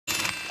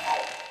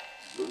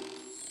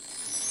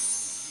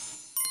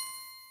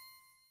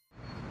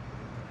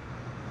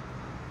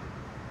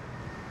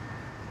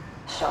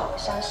手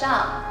向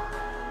上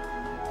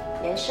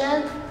延伸，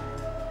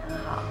很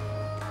好。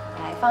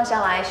来，放下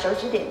来，手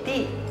指点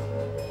地，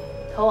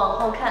头往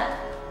后看，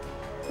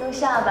用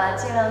下巴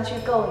尽量去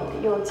够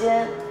你的右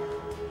肩。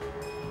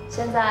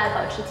现在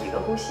保持几个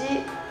呼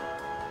吸，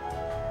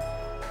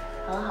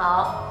很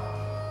好。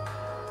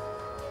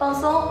放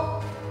松，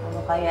我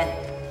们还原。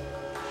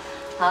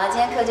好了，今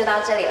天课就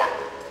到这里了，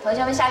同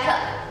学们下课，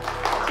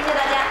谢谢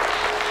大家。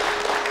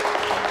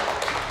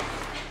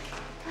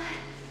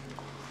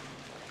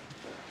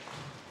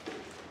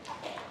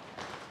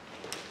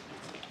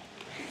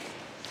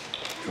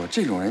说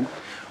这种人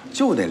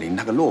就得淋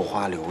他个落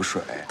花流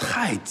水，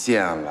太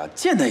贱了，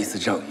见他一次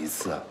整一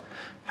次，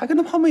还跟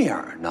他抛媚眼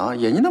呢，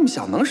眼睛那么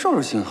小，能收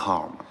着信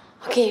号吗？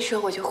我跟你说，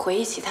我就回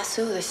忆起他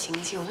所有的行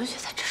径，我就觉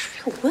得他这是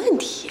不是有问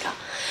题啊？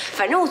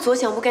反正我左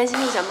想不甘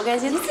心，右想不甘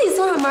心，他自己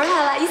送上门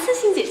来了，一次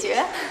性解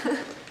决。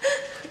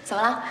怎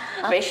么了？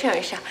啊、没事没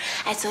事。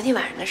哎，昨天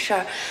晚上的事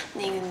儿，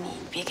那个你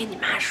别跟你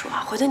妈说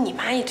啊，回头你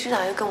妈一知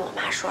道又跟我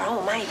妈说，然后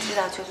我妈一知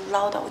道就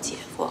唠叨我姐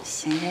夫。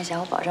行行行，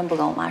我保证不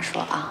跟我妈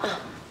说啊。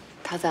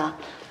桃子，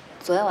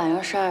昨天晚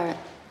上事儿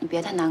你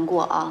别太难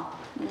过啊。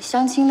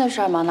相亲的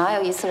事儿嘛，哪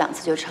有一次两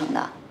次就成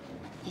的？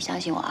你相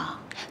信我啊，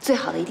最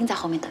好的一定在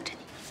后面等着你。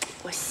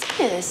我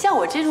信，像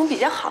我这种比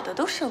较好的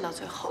都剩到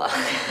最后了。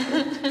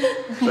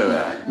贝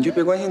贝，你就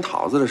别关心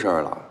桃子的事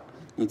儿了，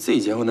你自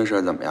己结婚的事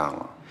儿怎么样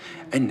了？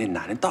哎，你那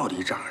男的到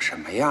底长什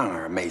么样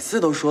啊？每次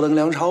都说的跟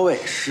梁朝伟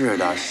似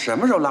的，什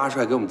么时候拉出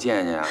来给我们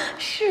见见啊？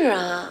是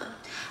啊，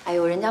哎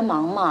呦，人家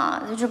忙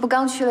嘛，他这不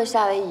刚去了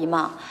夏威夷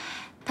嘛，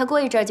他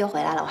过一阵就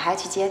回来了，我还要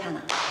去接他呢。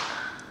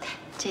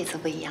这次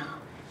不一样，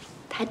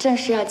他正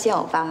式要见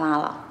我爸妈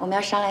了，我们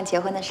要商量结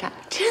婚的事儿。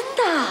真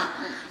的？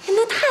哎，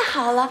那太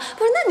好了！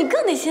不是，那你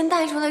更得先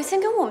带出来，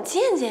先跟我们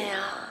见见呀。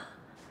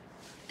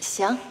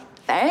行，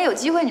反正有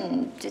机会你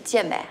们就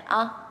见呗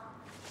啊！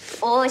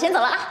我先走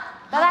了啊，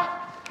拜拜，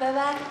拜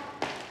拜。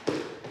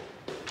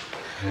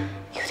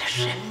有点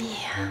神秘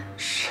啊。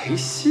谁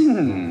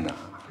信呢？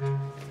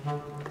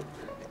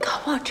搞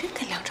不好真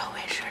跟梁朝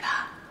伟似的。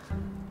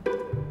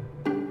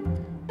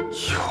幼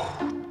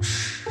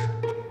稚。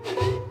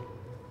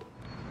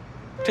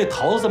这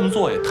桃子这么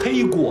做也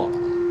忒过了。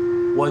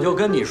我就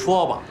跟你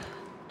说吧，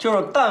就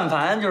是但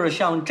凡就是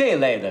像这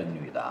类的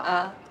女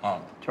的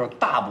就是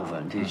大部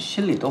分这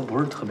心里都不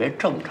是特别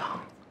正常。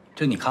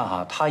就你看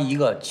哈，她一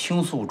个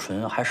青素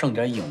纯还剩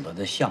点影子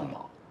的相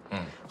貌，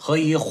和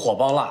一火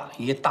爆辣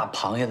一大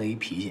螃蟹的一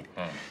脾气，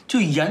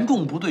就严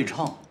重不对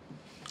称，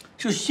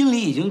就心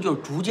里已经就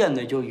逐渐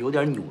的就有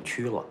点扭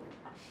曲了。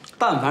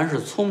但凡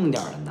是聪明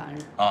点的男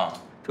人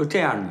就这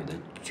样女的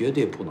绝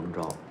对不能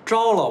招，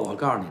招了我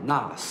告诉你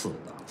那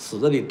死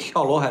的比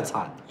跳楼还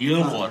惨，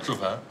引火自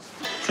焚，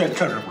确实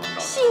不能招。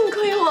幸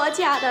亏我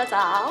嫁得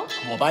早，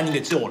我把你给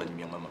救了，你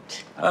明白吗？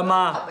哎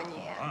妈，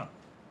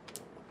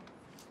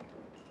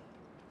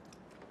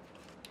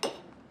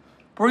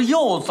不是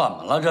又怎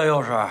么了？这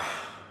又是？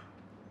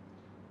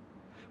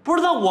不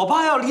是，那我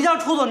爸要离家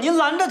出走，您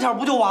拦着点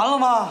不就完了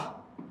吗？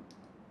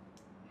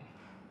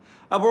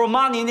哎，不是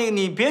妈，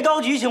你别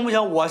着急行不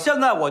行？我现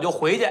在我就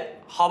回去，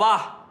好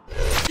吧？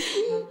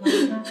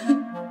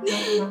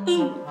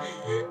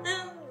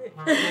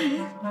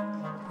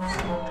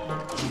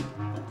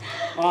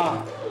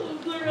啊，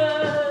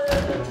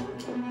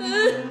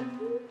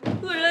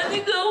果然你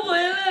可回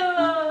来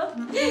了！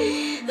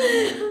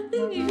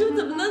你说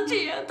怎么能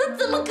这样？他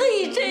怎么可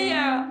以这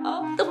样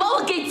啊？都把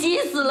我给急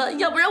死了，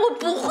要不然我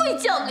不会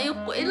叫你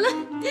回来。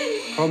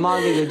我说妈，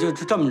那个就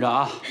这么着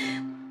啊，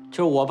就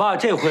是我爸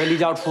这回离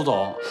家出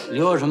走，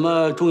留有什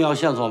么重要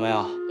线索没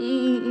有？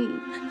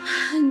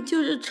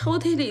就是抽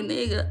屉里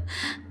那个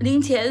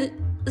零钱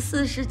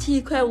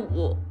47.5块，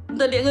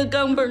他连个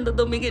钢镚的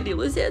都没给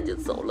留下就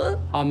走了。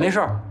啊，没事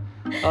儿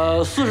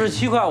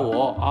，47.5块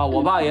啊，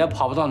我爸也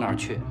跑不到哪儿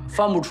去，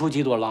翻不出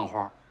几朵浪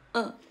花。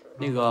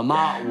那个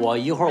妈，我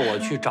一会儿我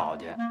去找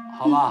去，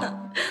好吧？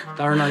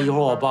但是呢，一会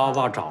儿我把我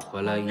爸找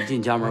回来，一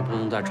进家门不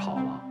能再吵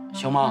了，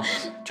行吗？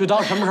就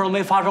当什么事都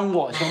没发生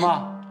过，行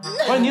吗？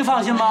不是您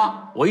放心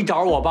吧，我一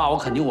找着我爸，我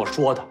肯定我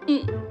说他，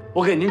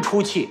我给您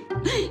出气，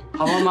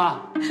好吗，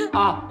妈？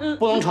啊，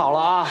不能吵了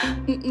啊！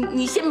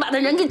你先把那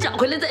人给找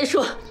回来再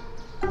说。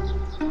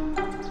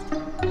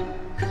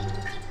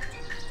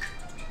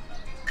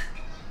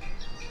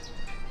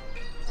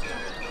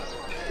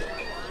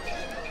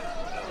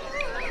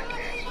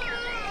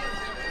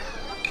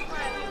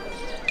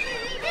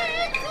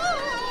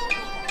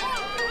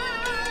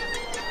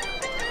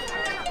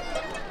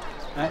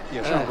哎，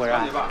有事果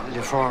然。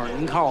李叔，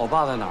您看我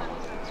爸在哪儿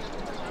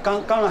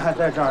吗？刚还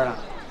在这儿呢。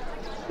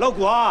老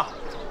果，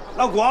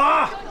老果。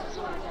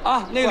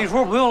啊，那个李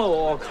叔不用了，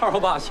我看着我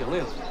爸行李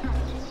了。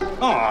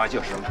哦，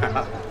就是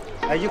嘛。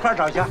哎，一块儿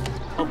找去。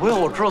不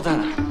用，我知道在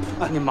哪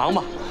儿。啊，你忙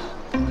吧。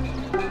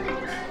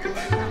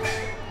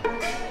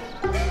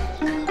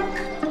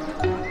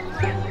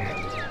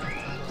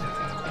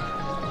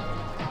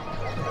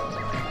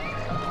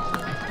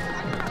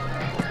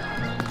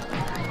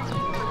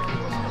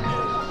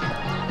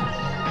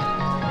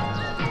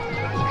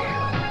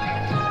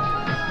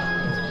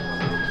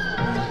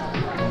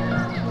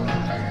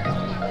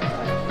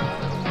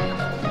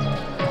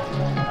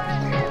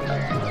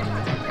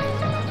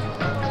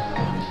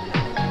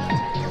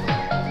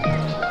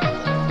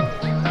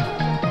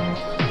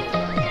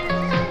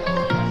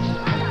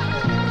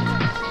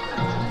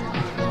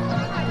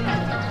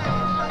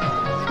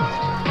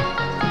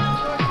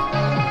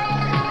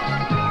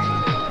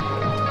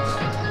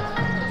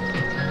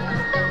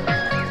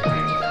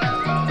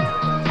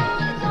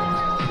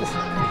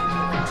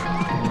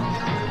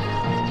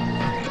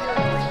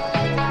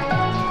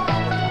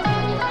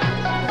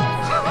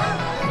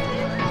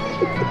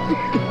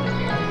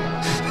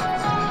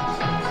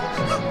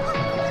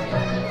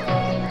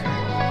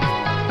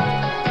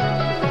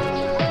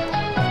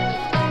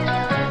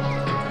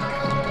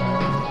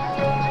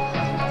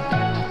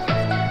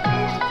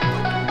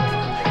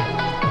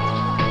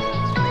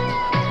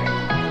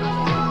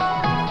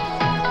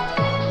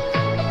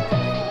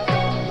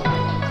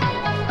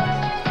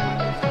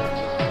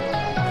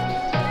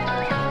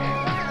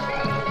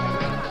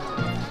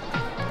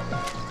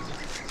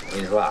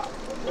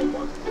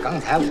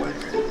来我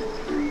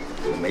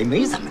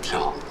没怎么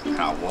跳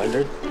啊，我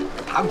这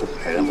打滚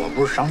来的，我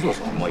不是上厕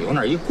所吗？我由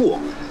那儿一过，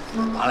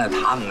完了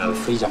他们呢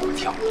非叫我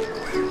跳，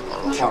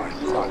跳两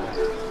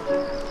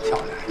下。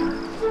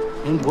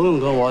您不用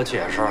跟我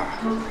解释，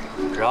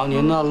只要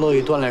您呢乐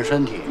意锻炼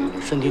身体，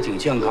你身体挺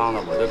健康的，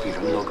我就比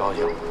什么都高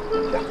兴。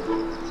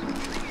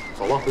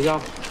走吧，回家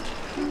吧。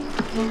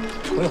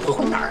回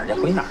哪儿去？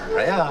回哪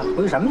儿呀？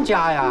回什么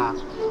家呀？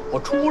我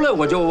出来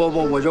我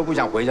就不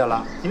想回去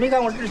了。你没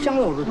看我这箱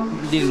子我都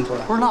拎出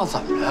来。不是那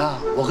怎么着呀？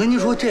我跟您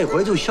说，这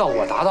回就效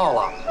果达到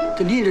了。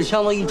这拎着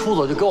箱子一出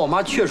走，就给我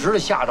妈确实的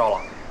吓着了。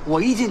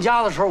我一进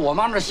家的时候，我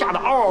妈那吓得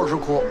嗷嗷直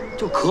哭，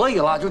就可以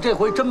了。就这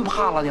回真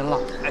怕了您了。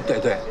哎，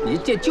对，你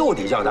这就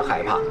得叫她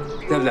害怕，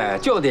对不对？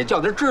就得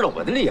叫她知道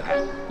我的厉害，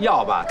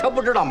要吧她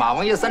不知道马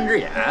王爷3只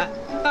眼。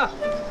啊，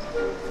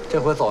这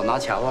回走拿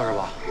钱了是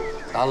吧？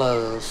拿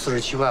了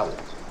47块5。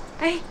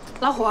哎，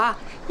老虎，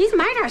你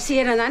买点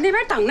歇着呢，那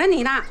边等着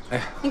你呢。哎，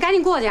你赶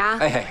紧过去啊。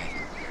哎，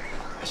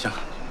行。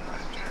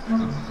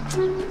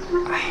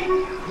哎呀，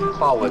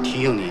爸，我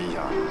提醒您一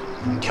下，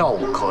跳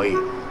舞可以，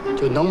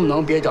就能不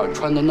能别找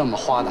穿的那么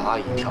花的阿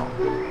姨跳，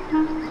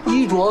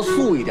衣着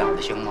素一点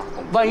的行吗？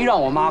万一让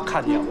我妈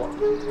看见我，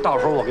到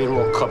时候我跟你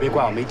说，可别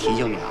怪我没提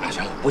醒你啊。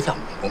行，我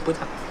不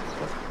跳。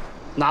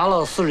拿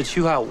了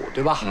47块5，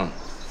对吧？嗯。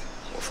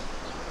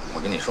我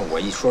跟你说，我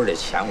一说这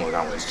钱，我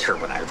让我气儿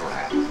不来出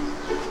来。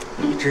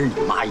你知你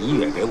妈一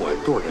月给我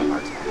多少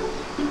钱？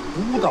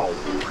不到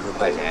50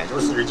块钱，就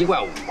是47块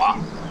5啊！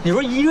你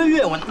说一个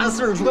月我拿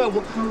47块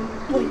5，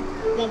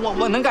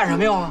我能干什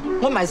么用啊？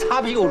我买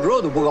擦屁股纸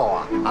都不够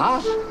啊！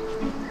啊！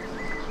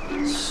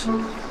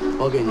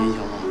我给您行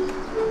吗？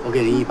我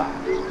给您100，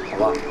好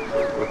吧？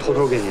我偷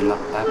偷给您的，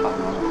来，爸，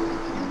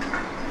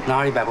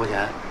拿着100块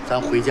钱，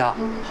咱回家，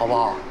好不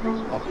好？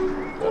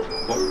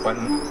我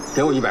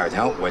给我100块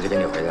钱，我就跟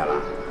你回去了。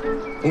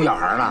哄小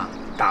孩呢，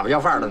打发要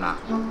饭的呢。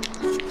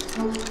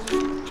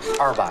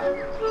200，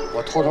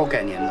我偷偷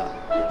给您的。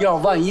要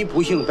是万一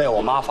不幸被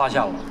我妈发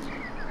现了，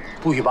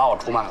不许把我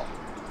出卖了，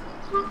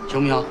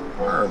行不行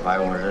？200，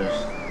我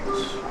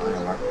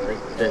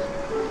这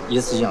一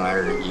次性还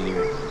是1个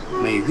月？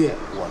每月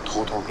我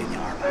偷偷给您200，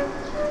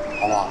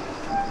好不好？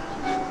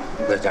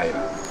再加100。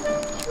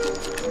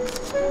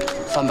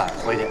300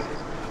回去，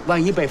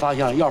万一被发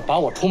现了，要是把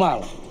我出卖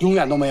了，永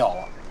远都没有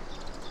了，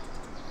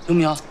行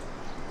不行？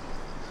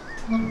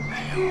哎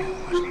呦，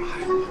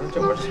我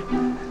这妈呀！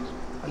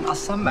你说我拿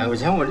300块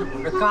钱，我这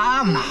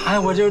干嘛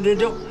呀？我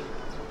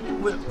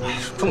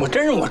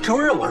真是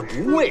我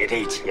不为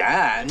这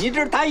钱。你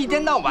这他一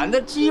天到晚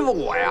的欺负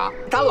我呀，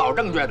他老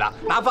正确的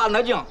拿放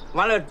大镜，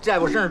完了在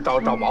我身上找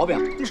毛病，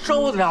你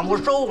受得了吗？我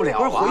受不了。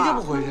不是回去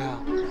不回去啊？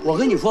我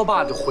跟你说，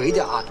爸，就回去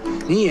啊！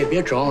您也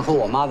别指望说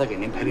我妈再给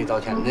您赔礼道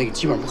歉，那个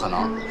基本不可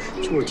能。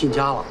就是进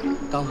家了，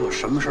当做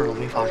什么事都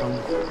没发生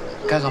过，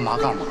该干嘛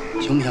干嘛，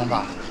行不行，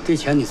爸？这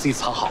钱你自己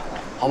藏好了，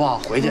好不好？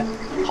回去，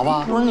好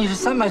吧？不是你这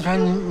300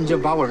全你就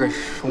把我给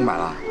收买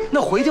了？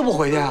那回去不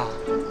回去啊？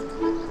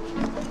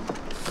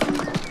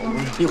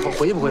你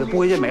回去不回去？不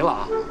回去没了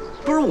啊！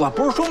不是，我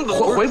不是说回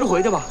不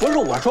回去吧？不是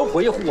我说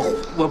回去，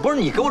我不是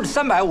你给我这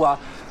300，我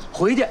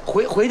回去，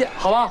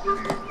好吧？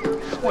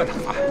我他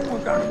妈，我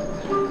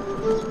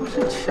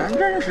这钱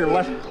真是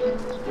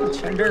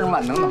钱真是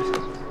万能的。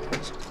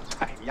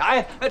哎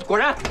呀，哎，果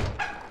然。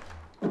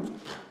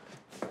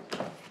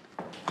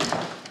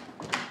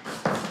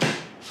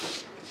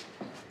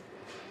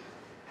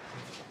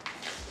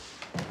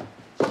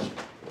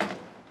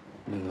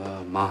那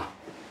个妈，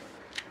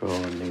说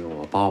那个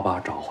我把我爸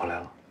找回来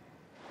了，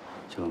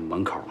就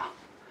门口嘛，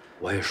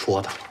我也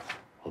说他了，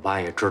我爸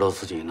也知道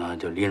自己呢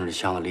就拎着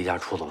箱子离家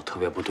出走特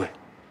别不对，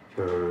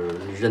就是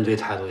认罪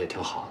态度也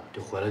挺好的，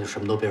就回来就什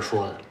么都别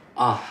说的了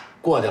啊，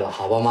过去了，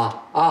好吧妈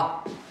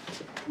啊。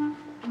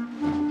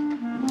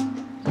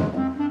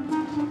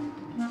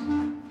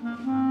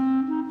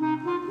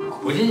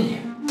不进去，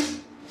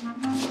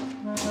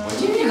我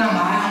进去干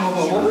嘛呀？我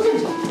不进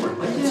去，我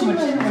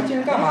进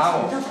去干嘛？我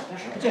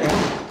进来。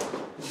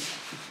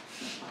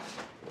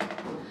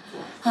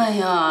哎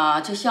呀，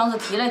这箱子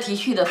提来提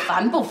去的，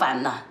烦不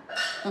烦呐？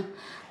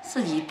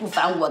自己不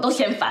烦，我都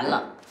嫌烦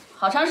了。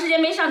好长时间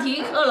没上体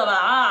育课了吧？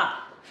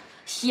啊，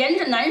闲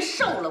着难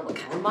受了，我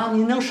看。妈，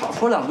您能少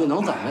说2句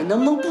能怎么样？能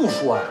不能不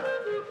说呀？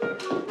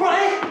不是，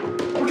哎，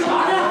我干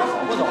嘛呢？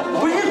我走。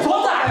不是你走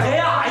哪去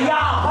呀？哎呀，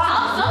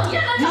走，你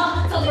让他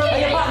走，走。哎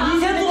呀，爸，您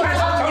先坐着。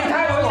他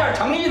有一点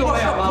诚意都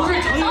没有吗？不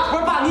是诚意，不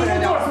是爸，您先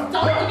坐着。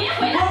走了，你别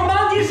回来。不是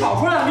妈，你少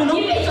说2句能。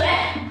你闭嘴！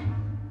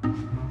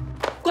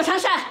郭长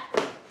山，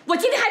我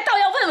今天还倒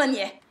要问问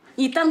你，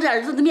你当着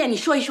儿子的面，你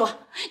说一说，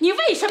你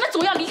为什么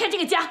总要离开这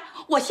个家？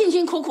我辛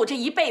辛苦苦这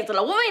一辈子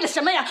了，我为了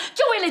什么呀？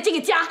就为了这个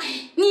家。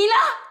你呢？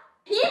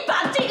你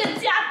把这个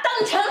家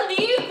当成旅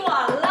馆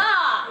了。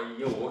哎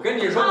呦，我跟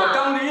你说，我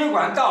当旅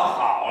馆倒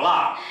好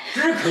了，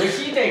只可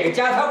惜这个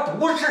家它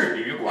不是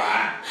旅馆。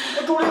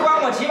我住旅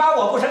馆，我起码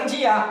我不生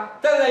气啊，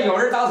对不对？有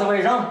人打扫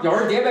卫生，有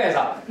人叠被子，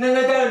那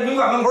旅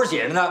馆门口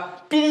写着呢，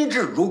宾至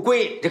如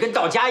归，这跟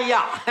到家一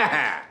样。嘿嘿。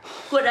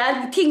果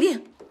然，你听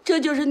听，这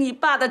就是你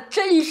爸的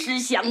真实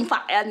想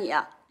法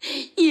呀！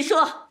你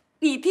说，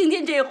你听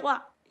见这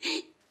话，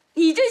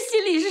你这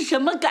心里是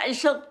什么感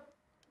受？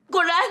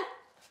果然，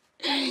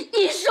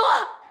你说。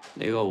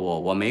那个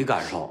我没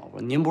感受，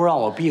您不让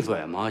我闭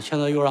嘴吗？现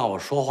在又让我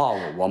说话，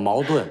我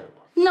矛盾。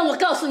那我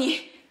告诉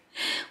你，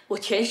我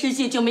全世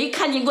界就没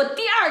看见过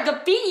第二个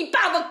比你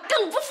爸爸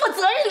更不负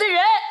责任的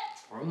人。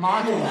我说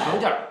妈，这有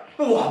点，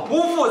我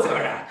不负责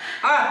任。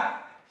哎，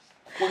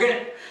我跟你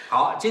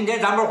好，今天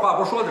咱们话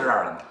不说到这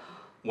儿了吗？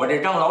我这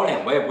张老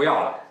脸我也不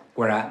要了。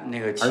果然，那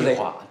个气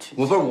话，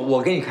我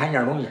给你看一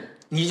样东西。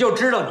你就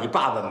知道你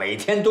爸爸每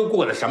天都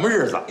过的什么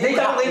日子。哎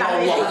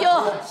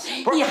呦，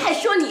你还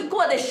说你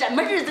过的什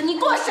么日子？你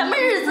过什么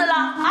日子了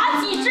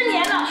啊？几十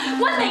年了，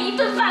我哪一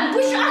顿饭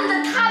不是按照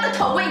他的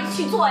口味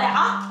去做呀？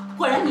啊，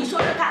果然你说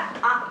说看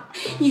啊，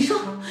你说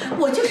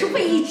我就是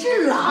喂一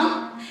只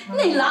狼，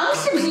那狼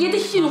是不是也得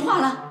驯化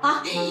了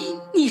啊？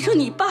你说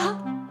你爸，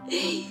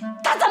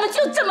他怎么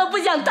就这么不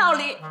讲道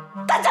理？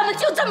他怎么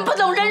就这么不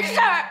懂人事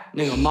儿？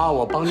那个妈，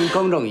我帮您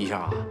更正一下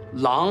啊，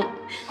狼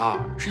啊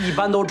是一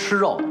般都吃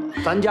肉，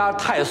咱家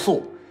太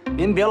素，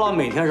您别老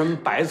每天什么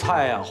白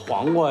菜呀、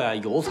黄瓜呀、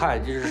油菜，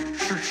就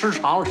是吃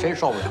长了谁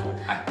受不了？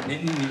哎，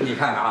你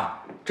看看啊，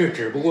这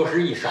只不过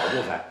是一少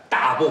部分，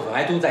大部分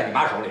还都在你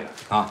妈手里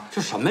了啊！这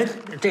什么？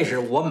这是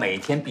我每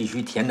天必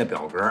须填的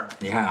表格，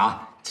你看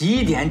啊，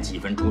几点几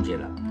分出去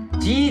了，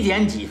几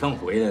点几分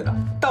回来的，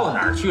到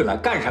哪儿去了，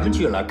干什么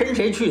去了，跟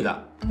谁去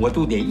的，我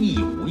都得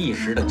一五一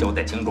十的交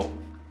代清楚。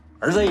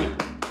儿子，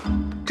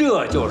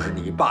这就是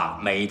你爸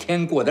每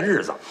天过的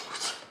日子。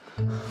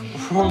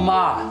我说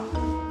妈，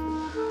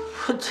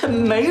这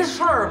没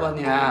事儿吧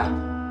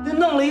您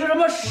弄了一个什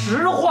么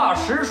实话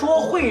实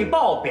说汇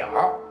报表，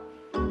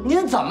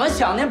您怎么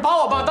想？您把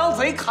我爸当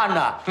贼看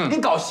着？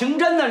您搞刑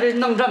侦的，这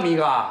弄这么一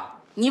个？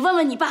你问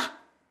问你爸，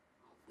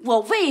我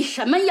为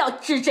什么要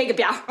制这个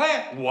表？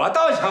哎，我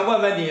倒想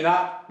问问你呢，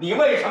你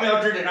为什么要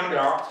制这张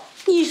表？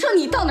你说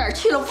你到哪儿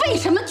去了？为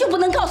什么就不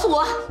能告诉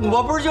我？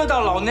我不是就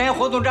到老年人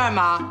活动站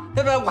吗？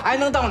对不对？我还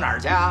能到哪儿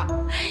去啊？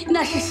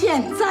那是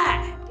现在，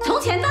从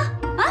前呢？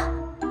啊？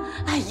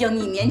哎呦，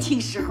你年轻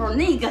时候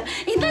那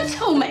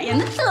臭美呀，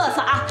那嘚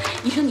瑟啊！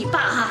你说你爸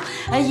哈，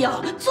哎呦，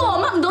做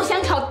梦都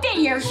想考电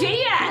影学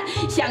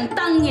院，想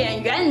当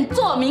演员、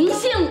做明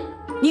星。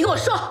你给我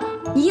说，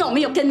你有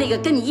没有跟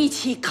你一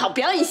起考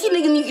表演系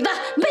那个女的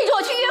背着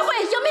我去约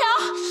会？有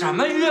没有？什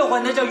么约会？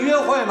那叫约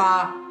会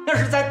吗？那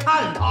是在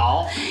探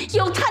讨。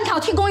有探讨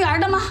去公园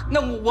的吗？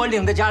那我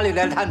领到家里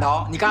来探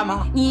讨，你干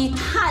嘛？你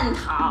探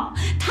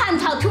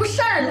讨出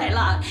事儿来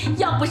了。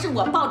要不是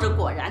我抱着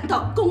果然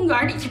到公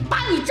园里去把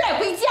你拽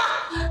回家，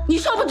你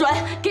说不准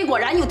给果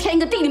然又添一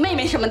个弟弟妹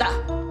妹什么的。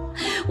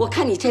我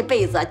看你这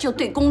辈子就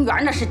对公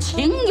园那是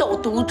情有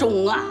独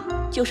钟啊。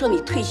就说你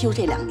退休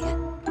这2年，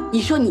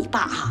你说你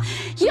爸哈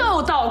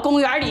又到公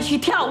园里去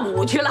跳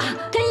舞去了，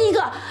跟一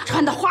个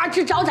穿得花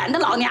枝招展的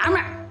老娘们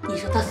儿。你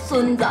说他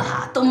孙子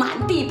哈都满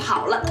地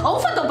跑了，头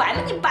发都白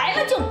了，你白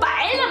了就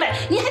白了呗，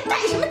你还戴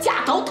什么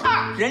假头套？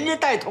人家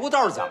戴头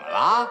套怎么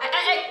了？哎，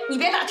你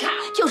别打岔，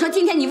就说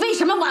今天你为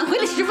什么晚回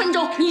来10分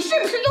钟？你是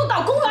不是又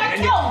到公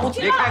园跳舞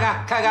去了？你看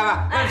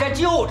吧，那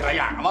就这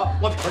样吧。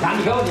我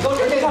你给我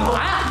这干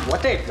嘛呀？我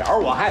这表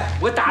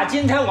我打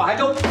今天我还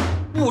就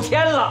不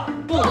签了。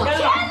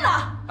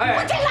哎，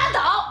我这拉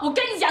倒！我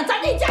跟你讲，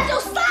咱这家就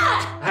散。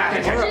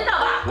哎，知道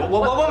吧？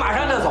我马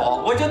上就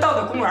走，我就到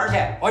那公园去。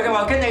我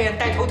跟那个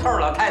戴头套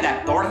老太太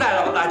斗着戴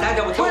了，老太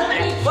太我走。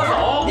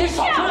你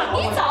少说了，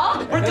你走。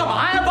不是干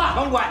嘛呀，爸？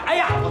甭管。哎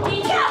呀，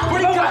你跳，不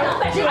是你干。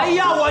哎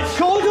呀，我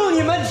求求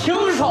你们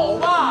停手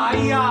吧！哎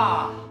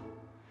呀，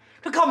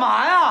这干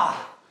嘛呀？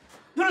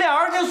这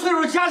俩人这岁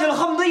数加起来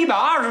恨不得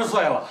120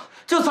岁了。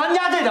就咱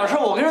家这点事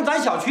儿，我跟你说，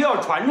咱小区要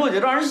传出去，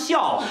让人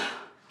笑话。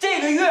这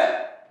个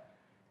月。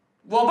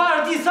我爸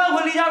是第3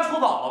回离家出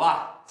走了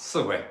吧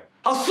？4回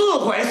啊，4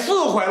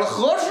回了，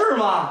合适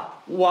吗？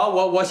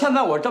我现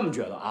在我这么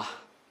觉得啊，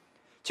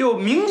就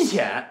明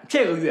显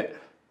这个月，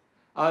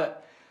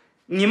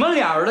你们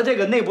俩人的这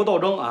个内部斗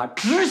争啊，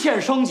直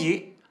线升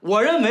级。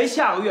我认为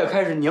下个月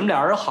开始，你们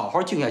俩人好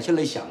好静下心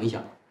来想一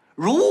想，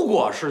如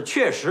果是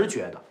确实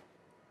觉得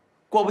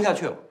过不下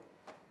去了，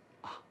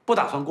不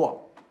打算过了，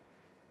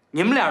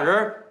你们俩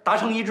人达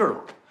成一致了，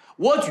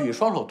我举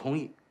双手同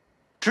意，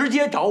直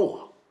接找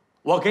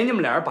我给你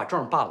们俩人把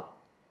证办了，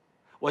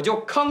我就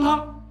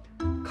康，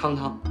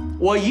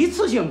我一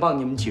次性帮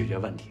你们解决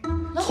问题，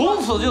从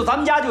此就咱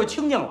们家就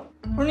清静了。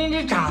不是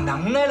你长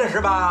能耐了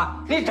是吧？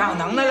你长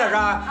能耐了是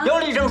吧？有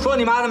理这么说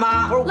你妈的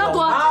吗？老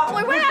果，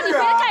我不是让你回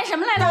来干什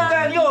么来了？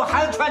对，又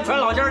还全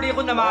老家离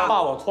婚的吗？爸，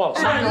我错了。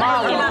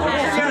妈，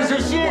现在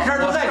心事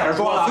都在这儿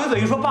说了。随嘴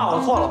一说，爸，我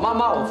错了。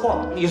妈，我错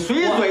了。你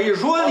随嘴一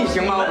说，你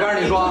行吗？我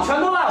跟你说，全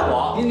都赖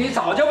我。你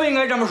早就不应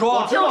该这么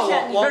说。就是，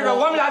这是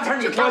我们俩词儿，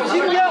你听。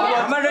今天我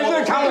他妈人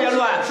越常越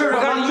乱，是我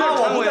跟你越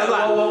常越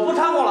乱。我不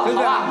掺和了，对不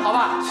对？好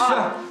吧。是，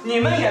你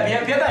们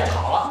也别再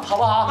吵了，好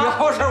不好？以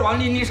后事儿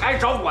你还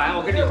少管，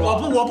我跟你说。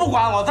我不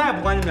管，我再也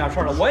不管你们俩事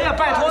儿了。我也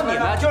拜托你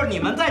们，就是你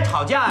们再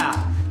吵架呀，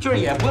就是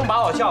也不用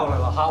把我叫过来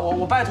了哈。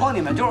我拜托你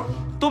们，就是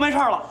都没事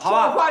了，好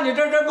吧？爸，你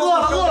这饿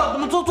了，我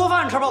们做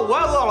饭吃吧。我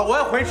也饿了，我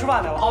也回去吃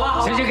饭去了，好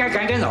吧？行，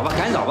赶紧走吧，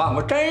赶紧走吧！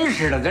我真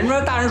是的，人说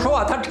大人说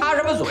话，他插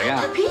什么嘴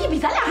啊？脾气比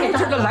咱俩还大。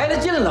这都来得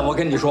近了，我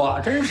跟你说，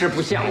真是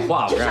不像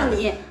话。就像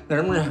你，那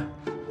什么是，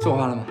做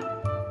饭了吗？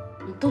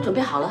都准备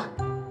好了。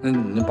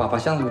你把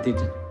箱子给我递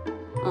进。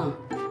嗯。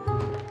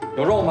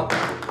有肉吗？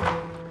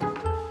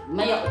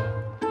没有。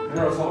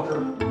没事，凑合吃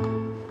吧。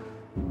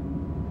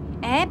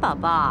哎，宝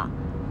宝，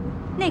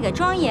那个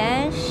庄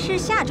严是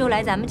下周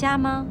来咱们家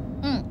吗？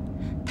嗯，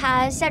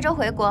他下周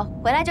回国，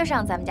回来就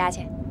上咱们家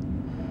去。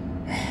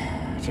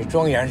这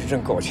庄严是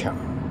真够呛，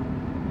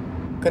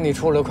跟你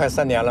处了快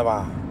3年了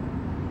吧，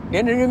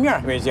连人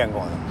面没见过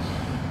呢。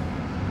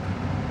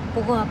不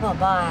过宝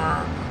宝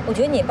啊，我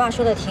觉得你爸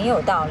说的挺有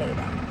道理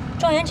的。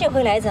庄严这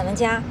回来咱们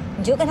家，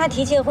你就跟他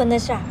提结婚的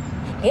事儿，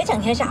别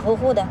整天傻乎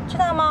乎的，知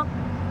道吗？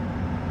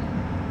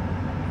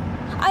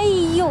哎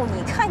呦，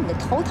你看你的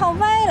头套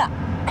歪了，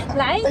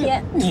来一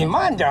点。你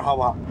慢点好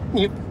不好？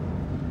你，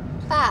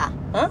爸，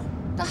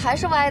那还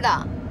是歪的。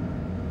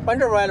往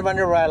这歪了，往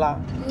这歪了。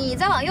你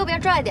再往右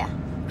边拽点。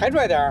还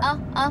拽点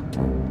啊！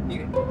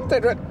你再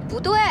拽。不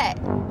对。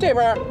这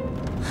边。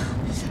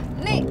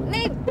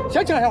那。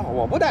行，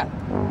我不戴了。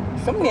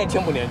什么年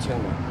轻不年轻的？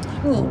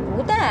你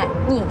不戴，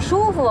你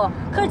舒服。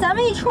可是咱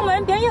们一出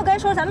门，别人又该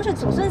说咱们是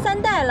祖孙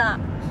3代了。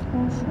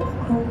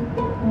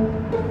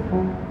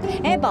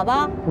哎，宝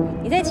宝，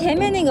你在前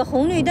面那个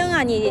红绿灯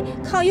啊，你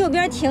靠右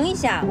边停一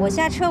下，我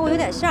下车，我有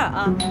点事儿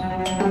啊。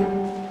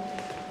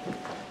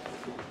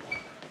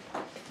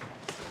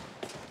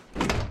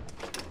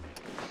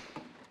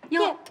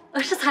哟，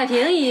是彩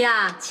萍姨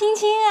呀，青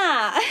青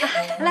啊，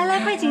来，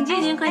快请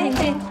进，快请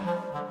进。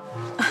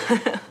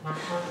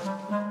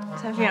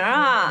彩萍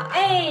啊，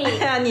哎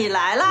呀，你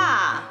来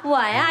啦！我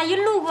呀，一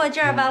路过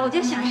这儿吧，我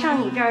就想上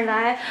你这儿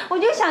来，我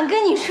就想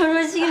跟你说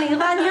说心里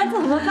话，你说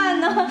怎么办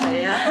呢？哎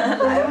呀，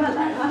来吧，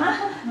来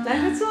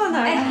吧，坐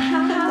那儿。哎，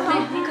好，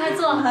您快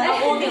坐。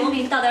哎，我给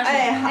你倒点水。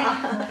哎，好。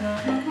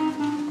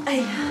哎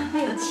呀，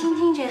哎呦，青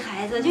青这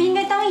孩子就应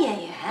该当演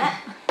员，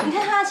你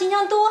看他形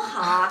象多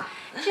好啊！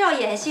这要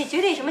演戏，绝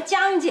对什么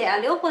江姐啊、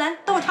刘胡兰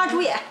都是他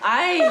主演。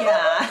哎呀，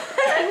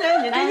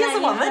你这意思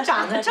我们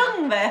长得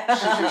正呗。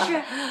是，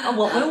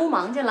我回屋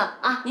忙去了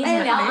啊，您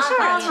先聊啊。没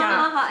事，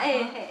好，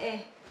哎。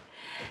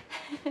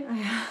哎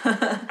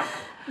呀，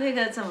那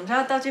个怎么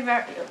着，到这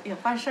边有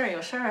办事儿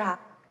有事儿啊？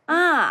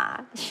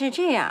啊，是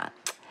这样，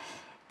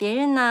别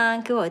人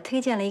呢给我推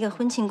荐了一个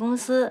婚庆公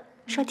司，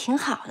说挺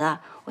好的，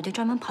我就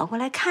专门跑过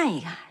来看一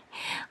看。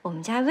我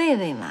们家魏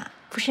魏嘛，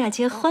不是要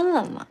结婚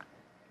了吗？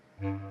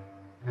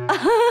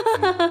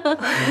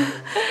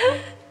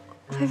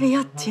薇薇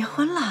要结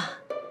婚了，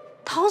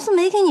桃子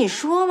没跟你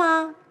说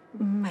吗？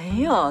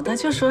没有，他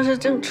就说是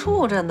正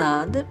处着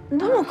呢，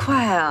那么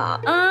快啊？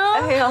啊，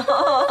哎呦，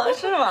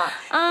是吗？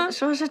啊，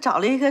说是找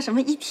了一个什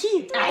么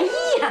ET。哎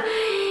呀，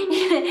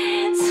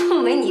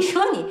素梅，你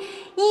说你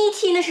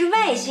ET 那是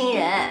外星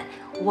人，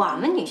我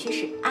们女婿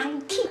是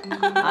IT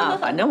啊，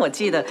反正我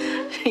记得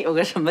有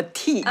个什么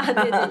T 啊，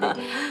对，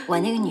我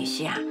那个女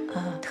婿啊，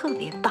特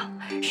别棒，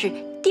是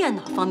电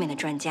脑方面的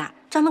专家，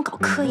专门搞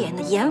科研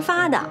的、研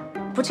发的。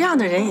不，这样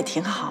的人也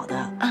挺好的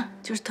啊，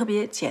就是特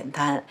别简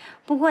单。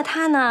不过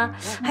他呢，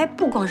还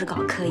不光是搞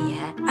科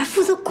研，还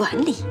负责管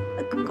理。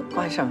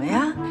管什么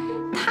呀？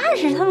他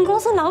是他们公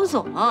司老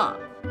总。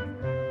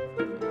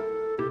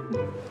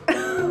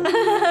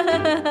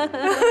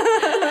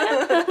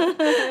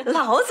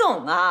老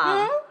总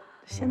啊，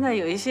现在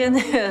有一些那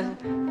个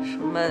什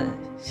么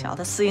小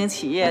的私营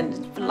企业，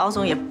老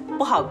总也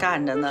不好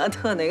干着呢，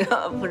特那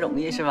个不容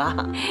易是吧？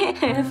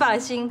放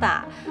心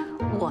吧，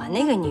我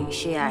那个女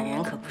婿啊，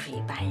人可不是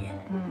一般人，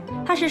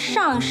他是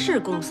上市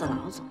公司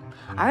老总，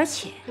而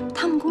且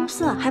他们公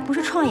司啊还不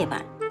是创业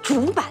板，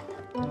主板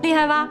的，厉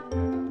害吧？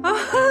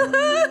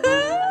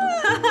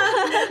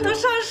都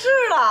上市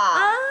了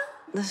啊？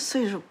那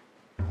岁数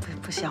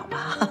不小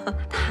吧？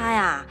他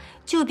呀，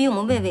就比我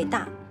们魏魏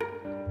大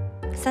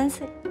3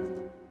岁，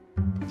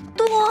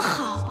多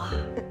好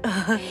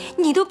啊！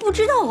你都不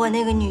知道我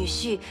那个女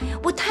婿，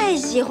我太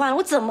喜欢了，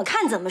我怎么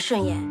看怎么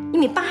顺眼。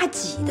1.8米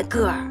几的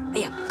个儿，哎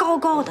呀，高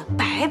高的，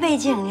白白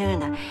净净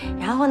的，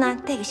然后呢，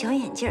戴个小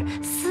眼镜，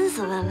斯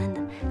斯文文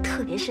的，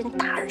特别是那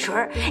大耳垂，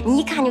你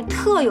一看就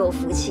特有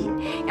福气。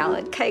然后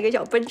开一个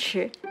小奔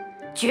驰，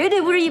绝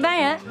对不是一般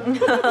人。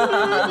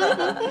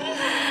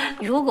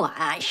如果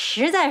啊，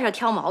实在是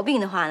挑毛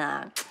病的话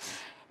呢，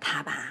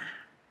他吧，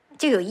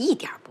就有一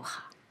点不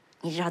好，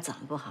你知道怎么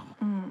不好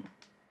吗？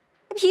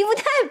皮肤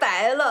太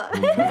白了。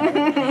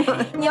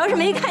你要是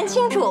没看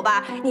清楚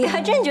吧，你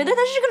还真觉得他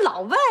是个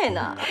老外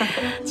呢。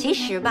其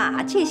实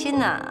吧，这些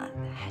呢，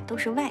都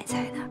是外在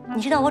的。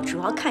你知道我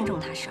主要看重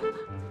他什么？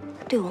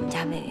对我们家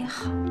魏魏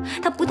好，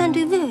他不但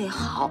对魏魏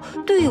好，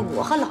对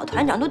我和老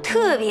团长都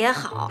特别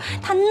好。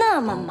他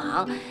那么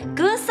忙，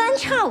隔3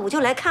差5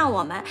就来看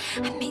我们，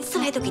还每次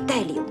来都给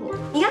带礼物。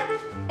你看，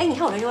哎，你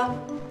看我这说，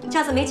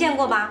下次没见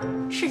过吧？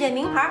世界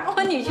名牌，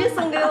我女婿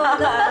送给我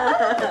的。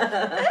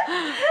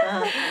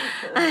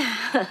哎呀，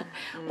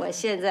我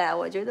现在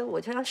我觉得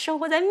我就像生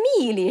活在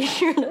蜜里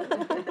似的。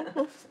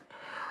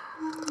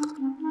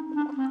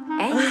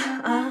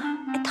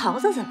哎，桃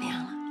子怎么样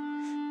了？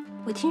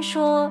我听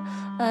说，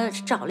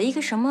找了一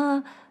个什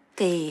么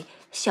给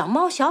小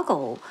猫小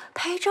狗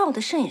拍照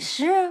的摄影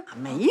师。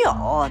没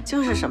有，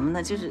就是什么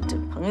呢？就是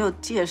朋友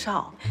介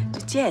绍，就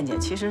见见。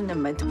其实那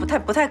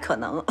不太可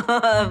能，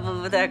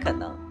不太可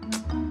能。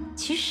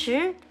其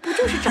实不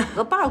就是找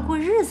个伴儿过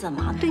日子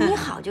吗？对你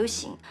好就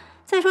行。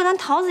再说咱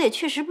桃子也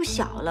确实不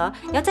小了，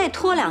要再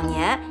拖2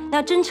年，那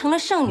要真成了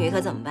剩女可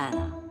怎么办呢？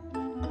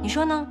你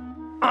说呢？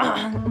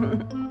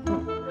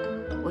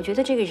我觉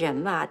得这个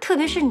人吧，特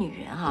别是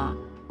女人哈，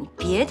你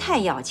别太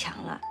要强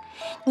了。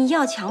你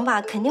要强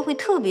吧，肯定会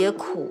特别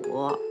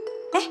苦。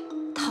哎，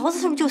桃子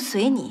是不是就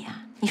随你呀？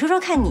你说说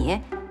看你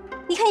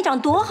看你长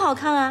多好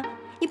看啊！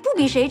你不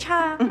比谁差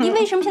啊？你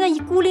为什么现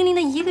在孤零零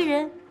的一个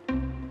人？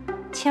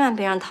千万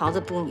别让桃子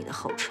步你的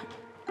后尘。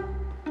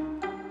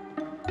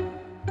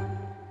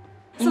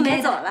宋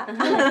梅走了，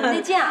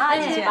再见啊，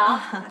再见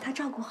啊，把她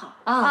照顾好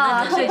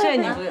啊。这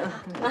你不用。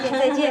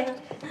再见。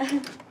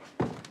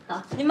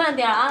好，您慢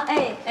点啊。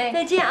哎，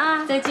再见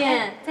啊，再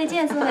见，再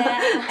见，苏梅。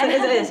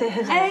对，谢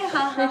谢。哎，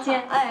好，再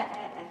见。哎。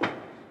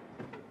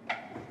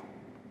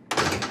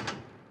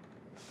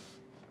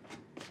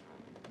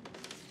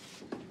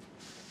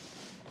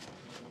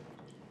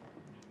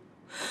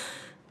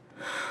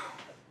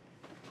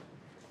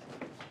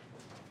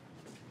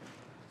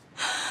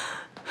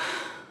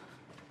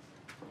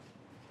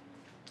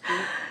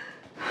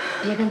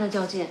别跟他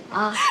较劲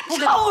啊！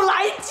臭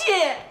来劲！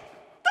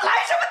他来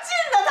什么劲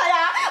呢？他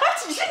呀，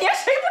几十年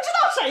谁不知道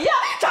谁呀？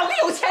找个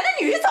有钱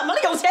的女怎么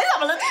了？有钱怎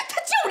么了？他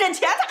就认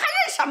钱，他还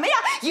认什么呀？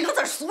一个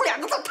字俗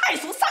，2个字太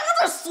俗，3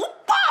个字俗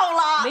爆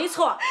了！没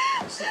错。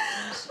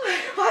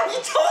你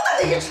瞅他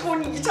那一出，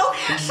你瞅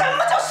什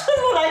么叫顺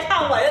路来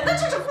看我呀？那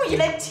就是故意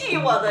来气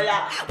我的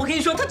呀！我跟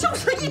你说，他就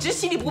是一直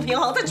心里不平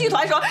衡。在剧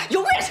团的时候，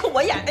永远是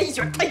我演 A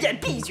角，他演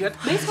B 角。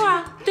没错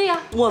啊，对呀，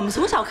我们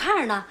从小看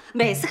着呢。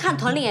每次看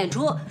团里演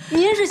出，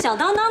您是响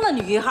当当的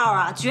女1号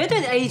啊，绝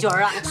对的 A 角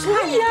啊。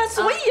所以呀，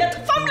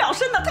他翻不了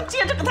身呢，他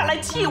接着跟他来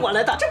气我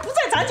来的。这不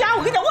在咱家，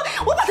我跟你讲，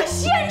我把他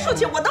掀出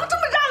去，我能这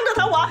么让着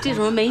他？我这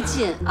种人没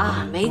劲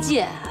啊，没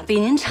劲，比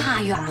您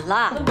差远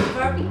了。没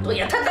法比。对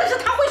呀，但是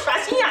他会耍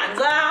心眼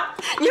子啊！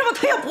你知道吗？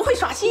他要不会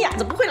耍心眼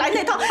子，不会来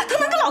那套，他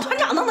能跟老团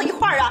长弄到一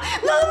块儿啊？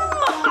那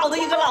么好的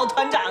一个老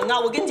团长啊！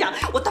我跟你讲，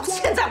我到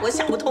现在我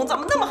想不通，怎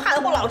么那么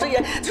憨厚老实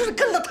人，就是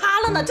跟了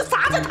他了呢？就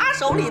砸在他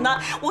手里呢？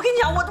我跟你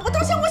讲，我到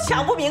现在我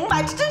想不明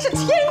白，这真是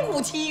千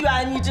古奇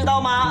冤，你知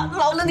道吗？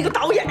那个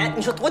导演，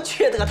你说多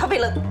缺德！他为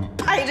了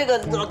拍这个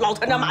老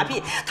团长马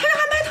屁，他让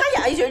安排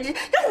他演一角，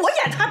让我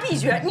演他 B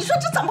角，你说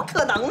这怎么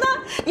可能呢？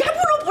你还不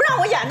如不让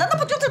我演呢，那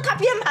不就是他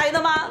编排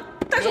的吗？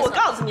但是我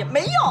告诉你，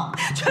没用，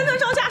全团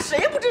上下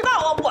谁不知道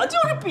啊？我就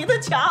是比他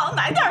强，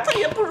哪点他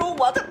也不如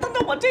我，他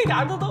我这点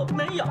他都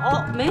没有。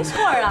没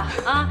错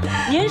啊，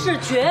您是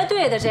绝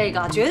对的这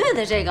个，绝对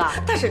的这个，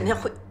但是人家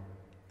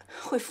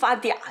会发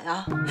嗲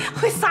呀，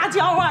会撒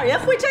娇啊，人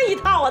会这一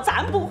套啊，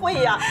咱不会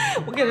呀。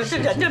我跟你说，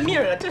这人这命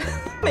啊，这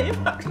没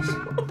法说。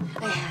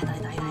哎呀，大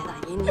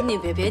爷，您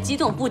别激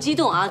动，不激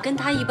动啊，跟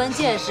他一般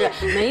见识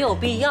没有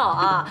必要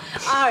啊。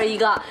2一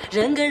个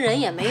人跟人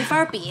也没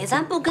法比，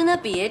咱不跟他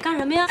比干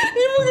什么呀？你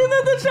不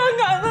跟他上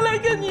赶子来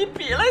跟你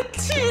比，来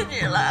气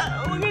你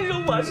了。我跟你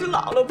说，我是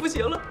老了不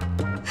行了，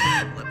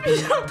我必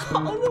须让桃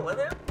子我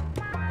得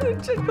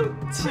争口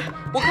气。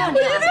我告诉你，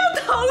我一定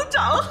要桃子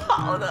找个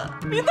好的，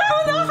比他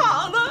们能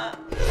好的。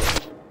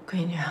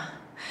闺女啊，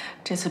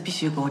这次必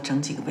须给我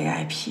整几个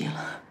VIP 了。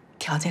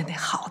条件得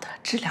好的，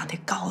质量得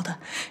高的，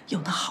有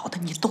那好的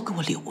你都给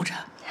我留着。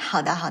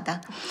好的，好的。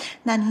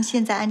那您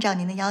现在按照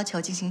您的要求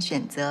进行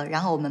选择，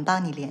然后我们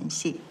帮你联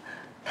系。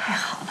太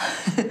好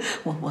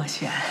了，我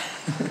选。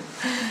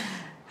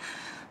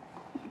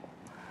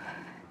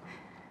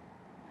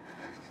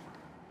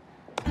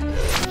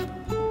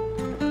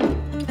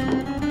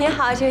您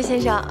好，这位先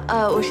生，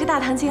我是大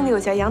堂经理，我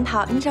叫杨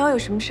桃，您找我有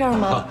什么事儿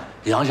吗？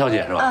杨小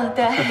姐是吧？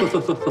对。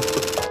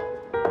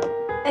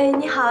哎，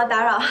你好，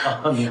打扰。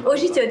我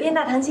是酒店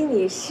大堂经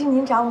理，是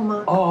您找我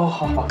吗？哦，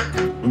好，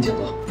您请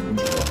坐，您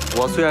请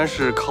坐。我虽然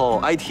是靠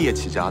IT 业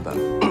起家的，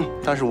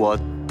但是我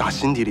打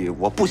心底里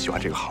我不喜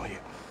欢这个行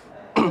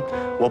业，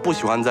我不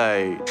喜欢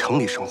在城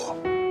里生活，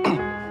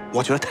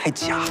我觉得太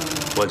假。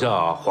我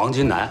叫黄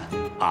金男，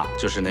啊，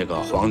就是那个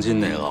黄金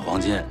那个黄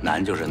金，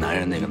男就是男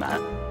人那个男，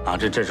啊，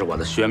这是我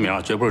的学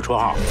名，绝不是绰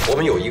号。我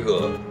们有一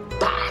个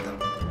大的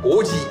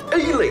国际 A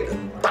类的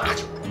大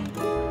酒庄。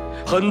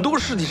很多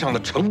世界上的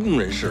成功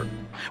人士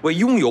为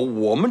拥有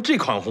我们这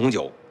款红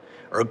酒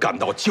而感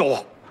到骄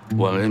傲。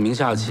我们名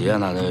下企业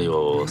呢，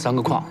有3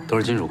个矿，都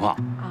是金属矿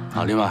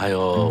啊，另外还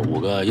有5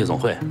个夜总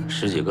会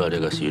，10几个这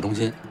个洗浴中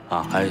心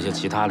啊，还有一些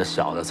其他的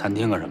小的餐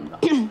厅啊什么的。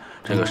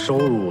这个收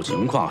入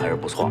情况还是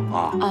不错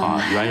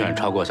啊，远远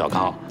超过小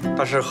康。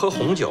但是喝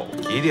红酒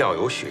一定要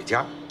有雪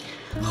茄，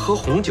喝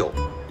红酒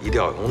一定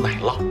要有奶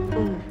酪，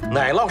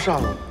奶酪上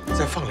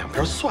再放2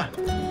片蒜，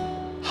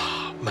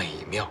啊，美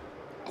妙。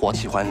我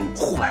喜欢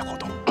户外活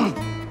动，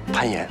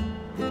攀岩、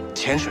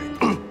潜水，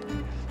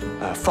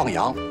放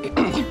羊。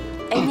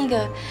哎，那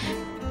个，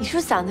你是不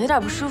是嗓子有点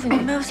不舒服？你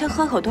要不要先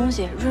喝口东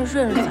西，润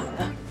嗓子？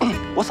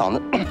我嗓子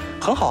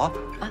很好啊，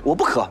我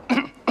不渴。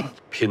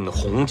品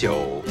红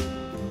酒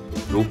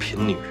如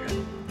品女人，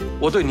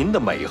我对您的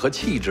美和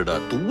气质的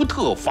独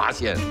特发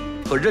现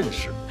和认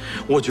识，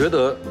我觉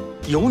得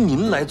由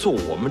您来做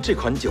我们这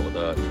款酒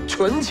的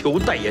全球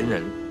代言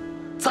人，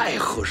再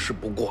合适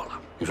不过了。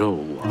你说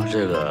我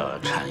这个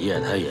产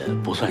业它也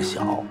不算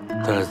小，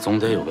但是总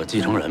得有个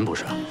继承人，不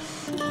是？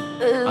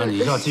你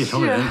要继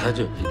承人，他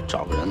就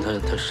找个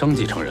人，他生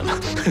继承人嘛，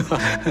对吧？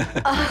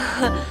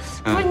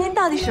不是，您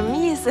到底什么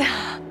意思呀？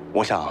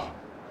我想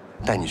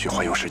带你去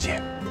环游世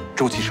界，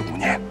周期是5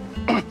年。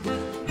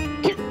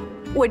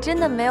我真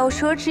的没有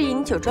说质疑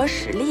你酒庄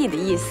实力的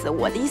意思，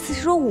我的意思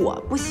是说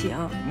我不行。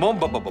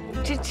不，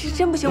这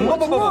真不行，我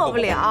做不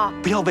了。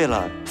不要为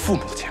了父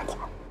母的牵挂、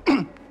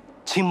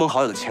亲朋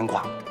好友的牵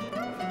挂，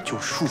就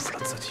束缚了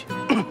自己。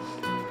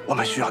我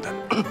们需要的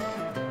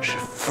是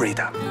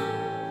freedom。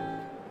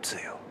自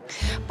由。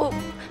不，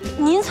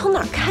您从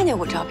哪儿看见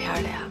我照片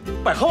的呀？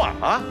百合网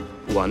啊！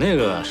我那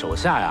个手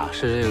下呀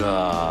是这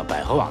个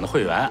百合网的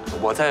会员。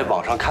我在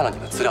网上看了你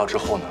的资料之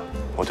后呢，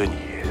我对你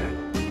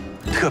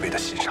特别的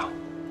欣赏，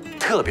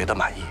特别的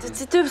满意。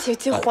对不起，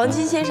这黄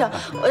金先生，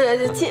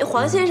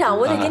黄先生，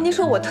我得跟您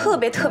说，我特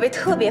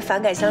别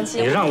反感相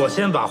亲。你让我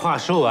先把话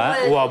说完，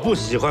我不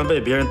喜欢被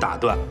别人打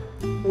断。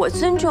我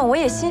尊重，我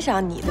也欣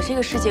赏你的这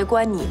个世界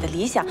观，你的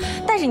理想，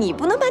但是你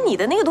不能把你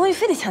的那个东西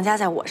非得强加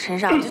在我身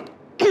上。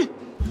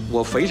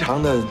我非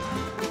常的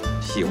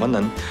喜欢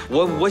您，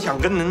我想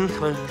跟您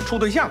处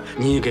对象。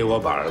你给我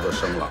把儿子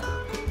生了，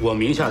我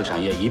名下的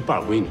产业一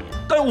半归你。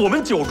但我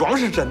们酒庄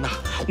是真的，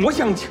我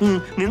想请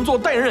您做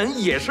代言人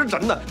也是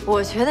真的。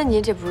我觉得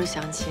您这不是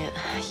相亲，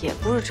也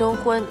不是征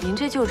婚，您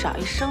这就找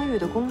一生育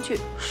的工具。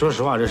说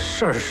实话，这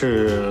事儿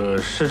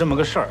是这么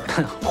个事儿，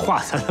但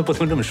话咱不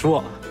能这么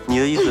说。你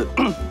的意思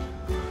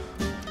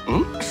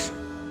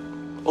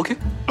？OK。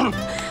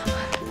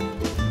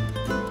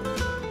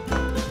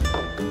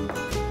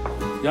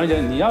杨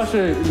姐，你要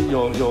是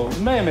有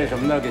妹妹什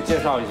么的，给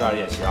介绍一下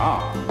也行。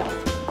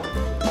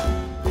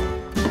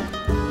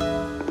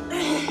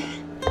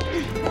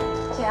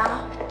谁啊？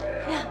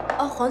哎呀，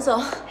哦，黄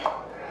总，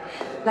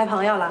来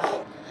朋友了。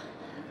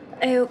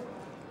哎呦，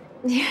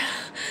你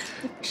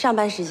上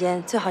班时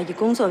间最好以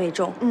工作为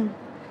重。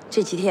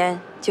这几天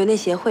酒内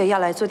协会要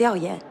来做调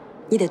研，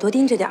你得多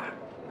盯着点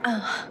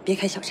儿。别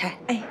开小差。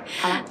哎，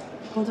好了，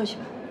工作去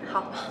吧。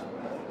好。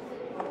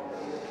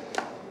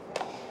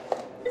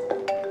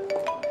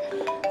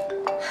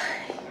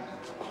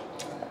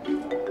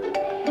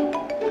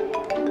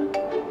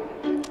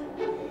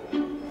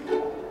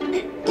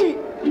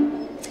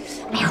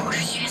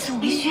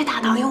大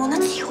导演，我能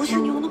求求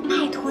你，我能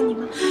拜托你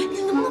吗？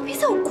你能不能别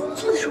在我工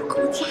作的时候给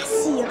我加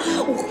戏呀？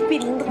我会被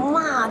领导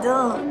骂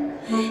的。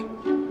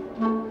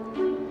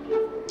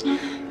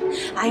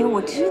哎呦，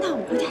我知道，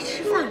我回家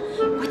吃饭。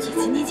我姐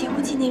今天结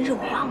婚纪念日，我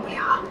忘不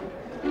了。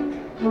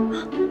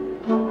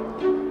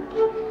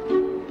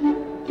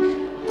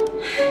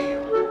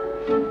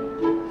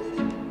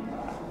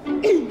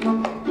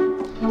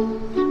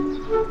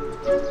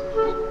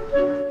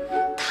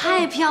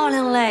太漂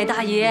亮了，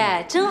大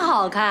爷，真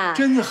好看，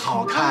真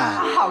好看。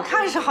好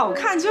看是好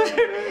看，就是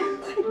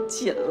太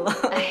紧了。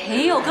哎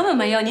呦，根本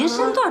没有，您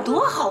身段多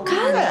好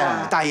看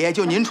啊！大爷，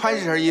就您穿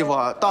这身衣服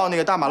到那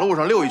个大马路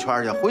上溜一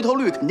圈去，回头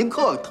率肯定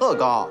特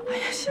高。哎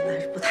呀，现在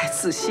是不太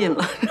自信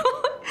了。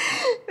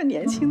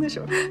年轻的时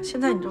候，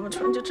现在你这么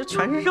穿，这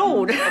全是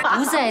肉，这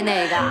不在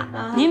那个，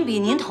您比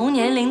您同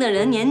年龄的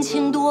人年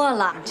轻多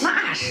了。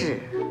那是。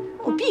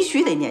我必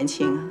须得年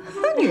轻啊！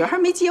女儿还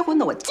没结婚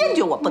呢，我坚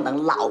决我不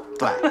能老。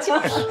对，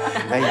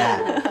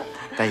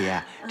大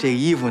爷，这个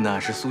衣服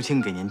呢是苏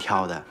青给您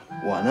挑的，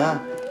我呢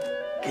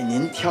给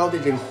您挑的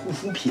这个护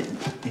肤品，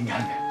您看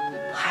看。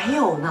还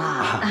有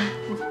呢，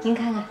您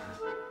看看。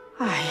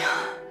哎呀，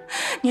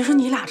你说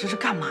你俩这是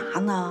干嘛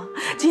呢？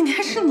今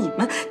天是你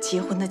们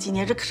结婚的纪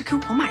念日，可是给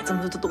我买这么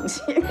多的东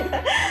西。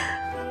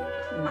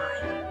妈呀，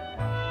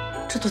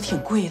这都挺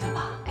贵的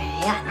吧？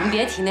哎呀，您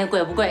别提那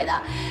贵不贵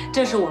的，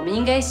这是我们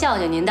应该孝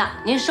敬您的，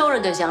您收着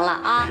就行了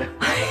啊。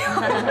哎呀，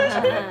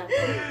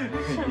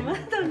什么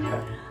都是。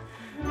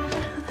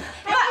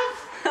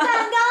蛋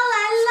糕来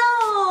喽！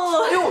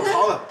哎呦，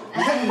桃子，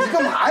你看你这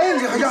干嘛呀？你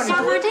这还让你瞎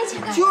花这钱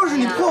干嘛呀？就是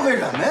你破费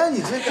什么呀？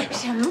你这个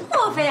什么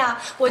破费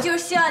啊？我就是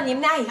希望你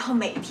们俩以后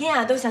每天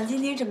啊都像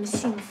今天这么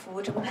幸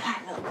福，这么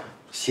快乐。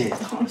谢谢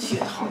桃子，谢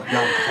谢桃子，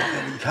让我破费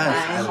了。你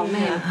看，好妹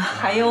妹，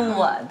还有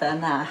我的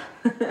呢。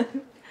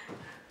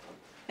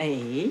哎，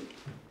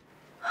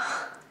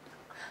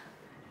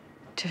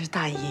这是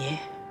大爷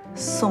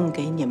送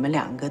给你们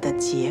两个的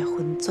结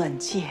婚钻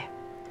戒。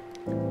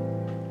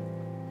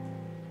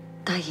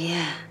大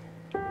爷，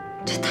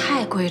这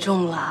太贵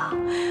重了。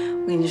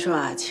我跟你说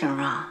啊，青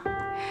儿啊，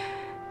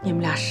你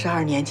们俩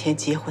12年前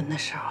结婚的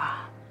时候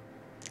啊，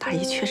大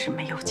爷确实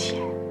没有钱。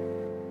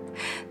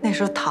那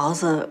时候桃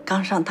子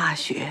刚上大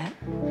学，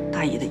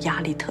大爷的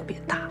压力特别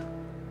大，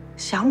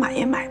想买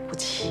也买不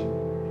起。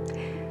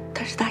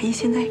但是大爷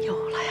现在有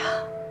了呀，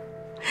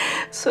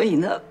所以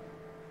呢，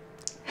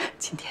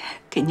今天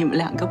给你们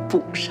两个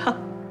补上。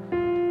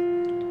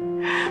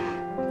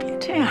别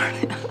这样了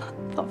呀，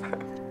宝贝儿。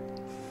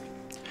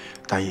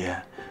大姨，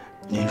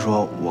您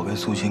说我跟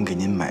素琴给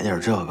您买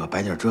点这个，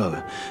摆点这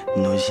个，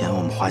您都嫌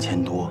我们花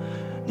钱多。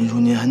您说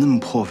您还那么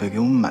破费给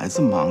我们买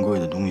这么昂贵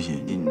的东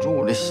西，你说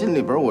我这心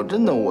里边我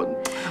真的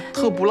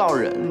特不落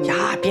忍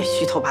呀！别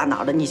虚头巴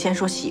脑的，你先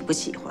说喜不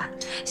喜欢？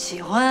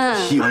喜欢，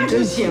喜欢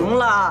就行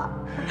了。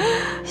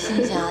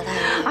谢谢啊，大爷。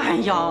哎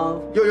呀，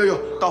哟，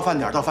到饭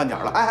点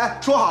了！哎，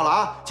说好了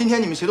啊，今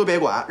天你们谁都别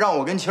管，让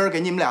我跟晴儿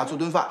给你们俩做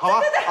顿饭，好吧？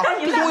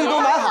对，东西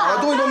都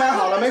买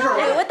好了，没事。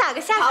我打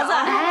个下手。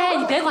哎，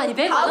你别管，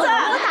桃子，我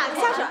打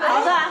个下手。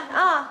桃子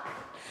啊，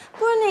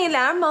不是那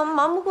俩人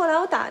忙不过来，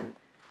我打。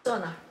坐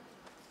那儿。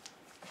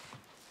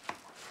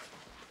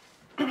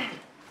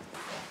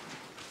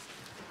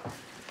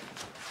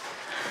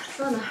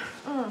坐那儿。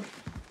嗯。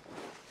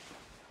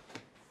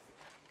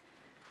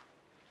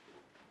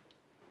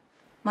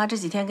妈这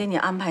几天给你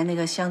安排那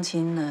个相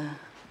亲呢，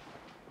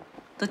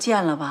都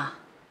见了吧？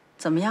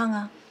怎么样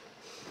啊？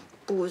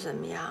不怎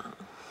么样。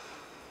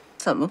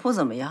怎么不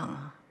怎么样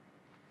啊？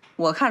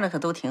我看着可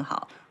都挺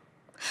好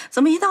的，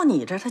怎么一到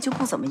你这儿他就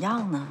不怎么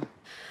样呢？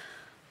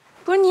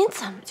不是您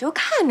怎么就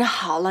看着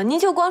好了？您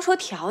就光说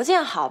条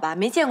件好吧，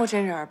没见过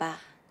真人吧？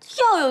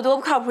要有多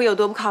不靠谱有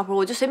多不靠谱，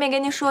我就随便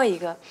跟您说一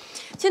个。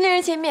就那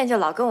人见面就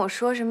老跟我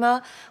说什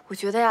么，我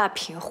觉得呀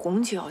品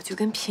红酒就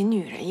跟品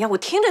女人一样，我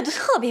听着就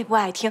特别不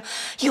爱听。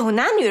有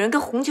拿女人跟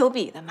红酒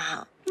比的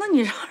吗？那你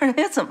让人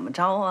家怎么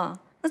着啊？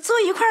那坐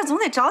一块儿总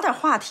得找点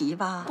话题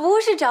吧？不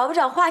是找不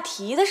找话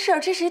题的事儿，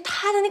这是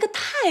他的那个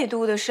态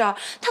度的事儿。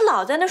他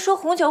老在那说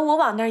红酒，我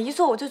往那儿一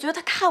坐，我就觉得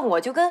他看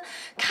我就跟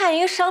看一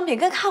个商品，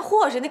跟看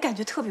货似的，那感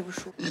觉特别不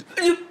舒服。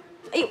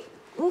哎呦，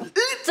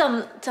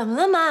怎么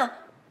了妈？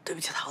对不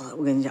起，桃子，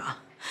我跟你讲，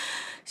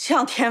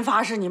向天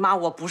发誓，你妈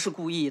我不是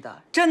故意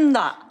的，真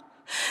的，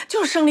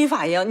就是生理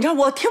反应。你知道，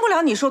我听不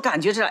了你说感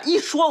觉这样，一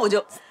说我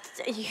就，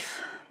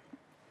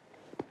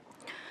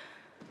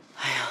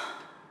哎呀，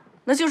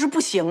那就是不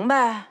行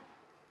呗。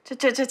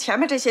这前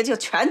面这些就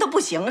全都不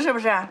行，是不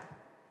是？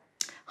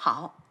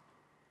好，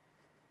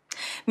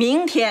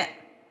明天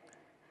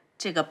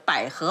这个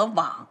百合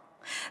网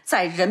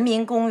在人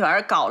民公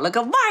园搞了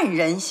个万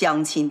人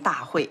相亲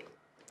大会，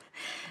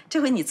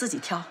这回你自己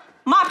挑。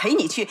妈陪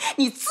你去，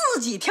你自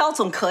己挑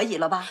总可以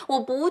了吧？我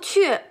不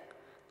去，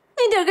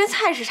那地儿跟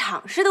菜市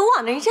场似的，我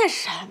往那一站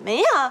什么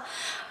呀？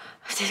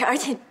而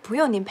且不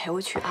用您陪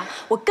我去啊，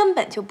我根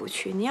本就不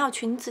去。您要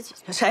去您自己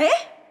去。谁？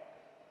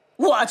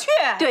我去？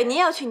对，您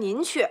要去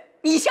您去。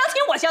你相亲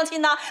我相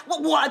亲呢？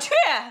我去。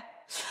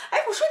哎，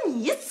我说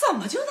你怎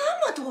么就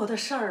那么多的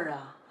事儿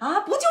啊？啊，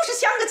不就是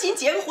相个亲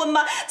结个婚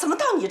吗？怎么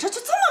到你这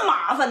就这么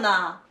麻烦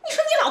呢？你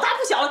说你老大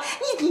不小了，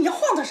你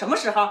晃到什么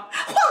时候？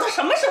晃到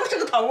什么时候是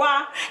个头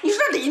啊？你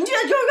说邻居幼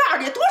儿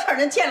园里多少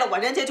人见了我，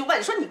人家就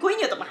问说你闺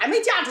女怎么还没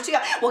嫁出去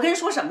啊？我跟人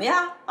说什么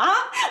呀？啊，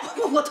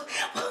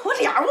我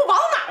脸我往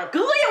哪儿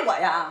搁呀我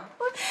呀？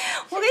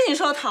我跟你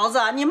说，桃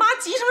子，你妈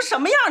急成什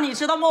么样，你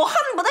知道吗？我恨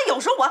不得有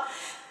时候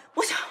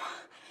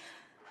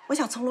我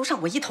想从楼上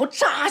我一头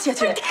扎下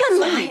去。干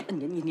嘛呀？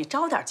你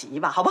着点急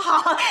吧，好不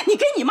好？你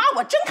跟你妈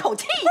我争口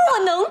气。我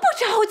能不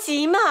着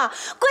急吗？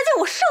关键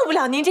我受不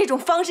了您这种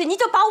方式，您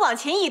就把我往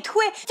前一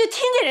推，就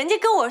听见人家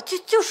跟我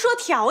就说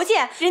条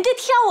件，人家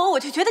挑我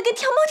就觉得跟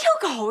挑猫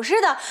挑狗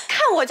似的，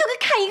看我就跟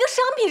看一个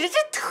商品似的，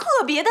这特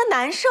别的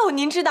难受，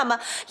您知道吗？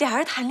俩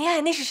人谈恋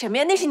爱那是什么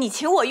呀？那是你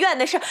情我愿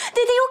的事，得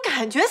有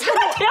感觉才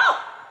能。停！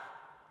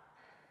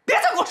别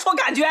再给我说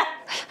感觉！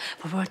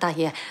不是大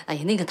爷，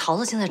那个桃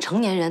子现在成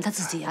年人，她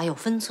自己啊有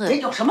分寸。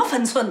人有什么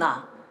分寸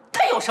呢？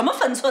她有什么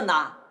分寸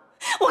呢？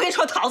我跟你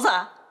说，桃子，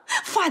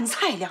饭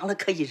菜凉了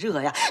可以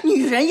热呀，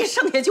女人一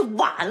生下就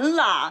完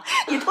了。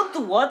你都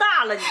多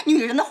大了？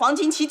女人的黄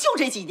金期就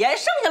这几年，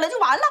生下来就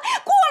完了，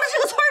过了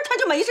这个村她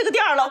就没这个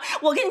店了。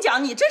我跟你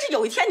讲，你真是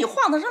有一天你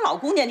晃荡成老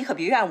姑娘，你可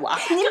别怨我啊！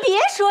您别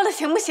说了，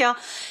行不行？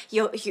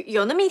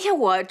有那么一天，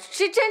我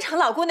真成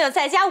老姑娘，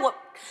在家我。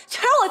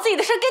全是我自己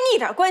的事，跟你一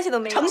点关系都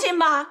没有。诚心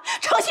吧？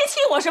诚心气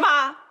我是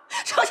吧？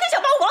诚心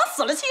想把我往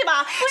死了气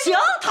吧？行，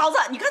桃子，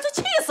你干脆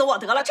气死我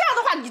得了。这样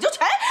的话，你就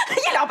全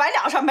一了百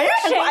了上，没人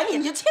管你，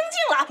你就清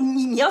静了。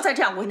你要再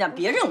这样，我跟你讲，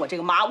别认我这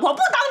个妈，我不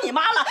当你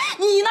妈了。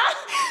你呢？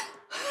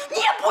你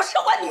也不是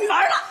我女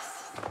儿了。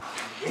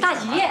大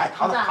姨，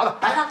桃子，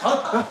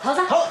桃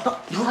子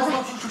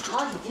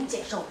已经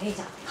解释，我跟你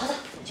讲，桃子，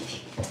你去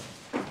听。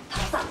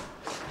桃子。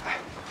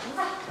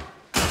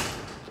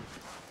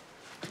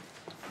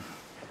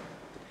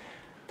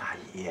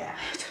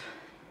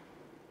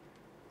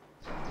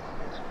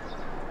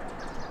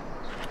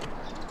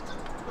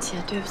姐，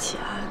对不起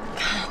啊，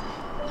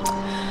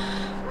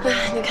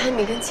你看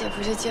你跟姐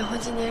夫这结婚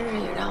纪念日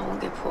也让我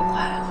给破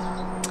坏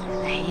了。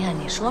哎呀，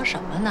你说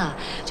什么呢？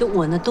就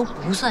我那都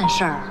不算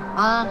事儿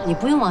啊，你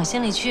不用往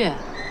心里去。哎，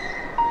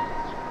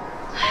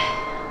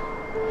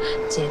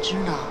姐知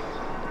道，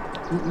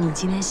你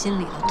今天心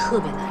里头特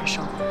别难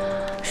受。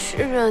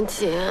是啊，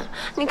姐，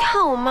你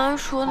看我妈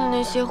说的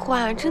那些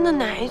话，真的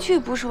哪一句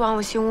不是往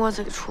我心窝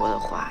子里戳的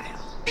话呀？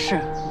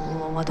是，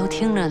我都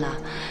听着呢。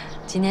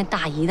今天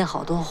大姨的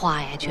好多话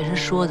呀，确实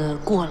说的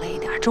过了一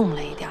点，重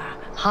了一点，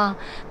哈。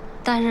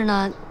但是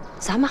呢，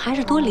咱们还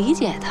是多理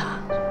解她，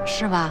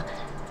是吧？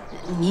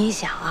你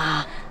想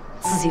啊，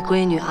自己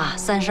闺女啊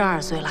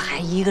，32岁了还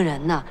一个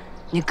人呢，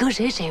你搁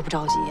谁不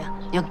着急呀？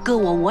你要搁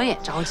我也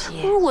着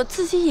急。不是我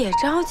自己也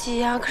着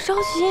急呀，可着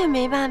急也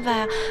没办法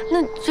呀。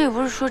那这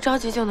不是说着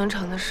急就能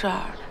成的事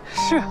儿。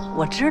是，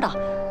我知道，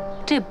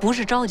这不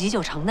是着急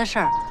就成的事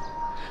儿。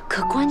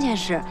可关键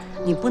是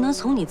你不能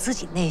从你自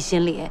己内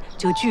心里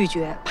就拒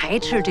绝、排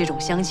斥这种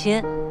相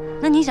亲。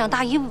那你想，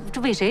大姨这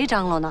为谁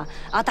张罗呢？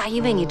啊，大姨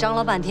为你张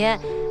罗半天，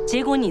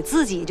结果你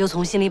自己就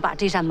从心里把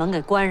这扇门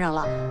给关上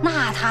了，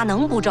那她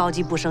能不着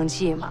急不生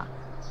气吗？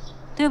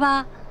对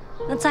吧？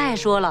那再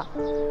说了，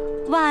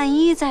万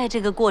一在这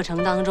个过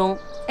程当中，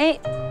哎，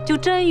就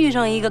真遇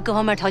上一个各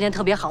方面条件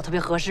特别好、特别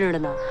合适的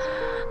呢？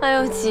哎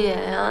呦姐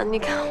呀，你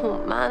看我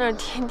妈那儿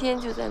天天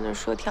就在那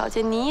说条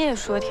件，你也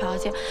说条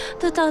件，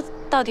那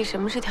到底什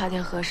么是条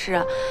件合适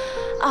啊？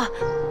啊，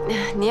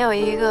您有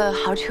一个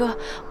豪车，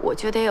我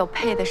就得有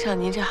配得上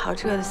您这豪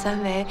车的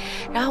3围，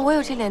然后我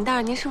有这脸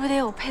蛋，您是不是得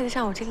有配得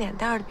上我这脸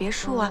蛋的别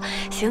墅啊？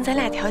行，咱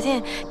俩条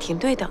件挺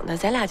对等的，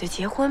咱俩就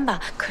结婚吧。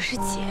可是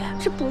姐，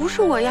这不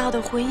是我要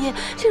的婚姻，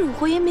这种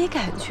婚姻没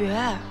感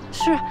觉。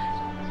是，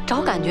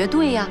找感觉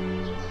对呀，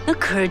那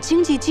可是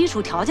经济基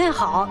础条件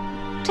好。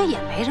这也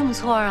没什么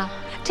错啊，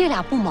这俩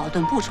不矛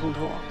盾不冲突。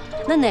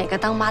那哪个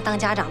当妈当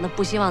家长的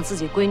不希望自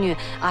己闺女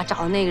啊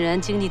找的那个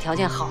人经济条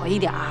件好一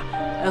点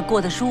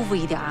过得舒服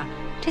一点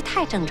这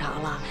太正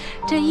常了，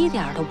这一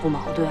点都不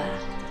矛盾。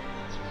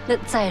那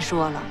再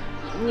说了，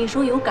你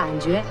说有感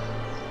觉，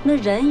那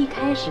人一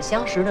开始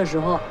相识的时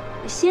候，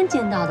先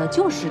见到的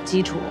就是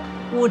基础、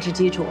物质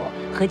基础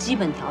和基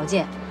本条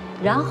件，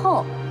然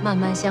后慢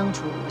慢相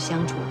处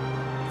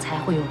才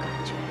会有感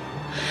觉。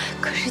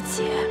可是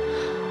姐，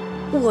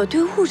我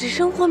对物质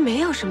生活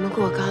没有什么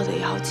过高的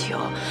要求，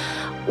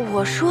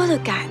我说的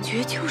感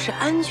觉就是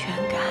安全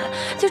感，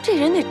就这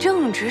人得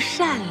正直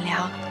善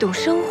良，懂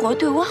生活，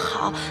对我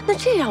好，那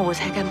这样我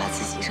才敢把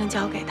自己一生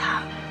交给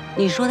他。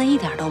你说的一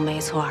点都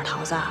没错，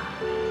桃子。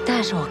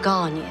但是我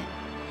告诉你，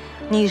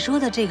你说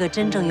的这个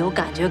真正有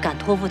感觉、敢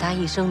托付他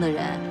一生的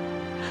人，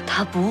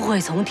他不会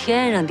从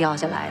天上掉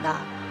下来的。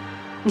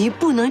你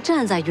不能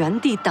站在原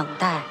地等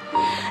待，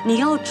你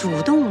要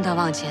主动的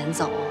往前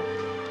走。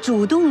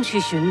主动去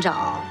寻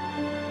找，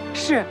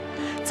是，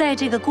在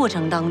这个过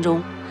程当中，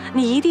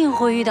你一定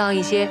会遇到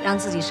一些让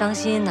自己伤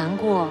心、难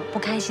过、不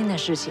开心的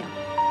事情，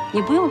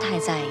你不用太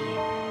在意，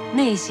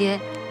那些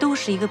都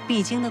是一个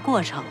必经的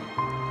过程。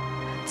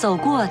走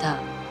过它，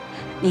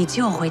你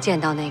就会见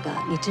到那个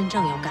你真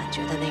正有感觉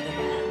的那个人。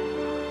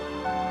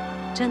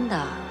真的，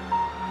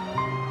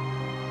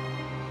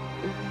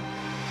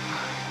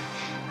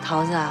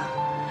桃子啊，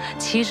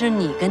其实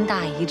你跟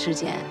大姨之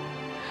间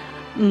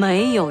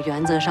没有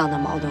原则上的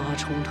矛盾和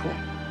冲突，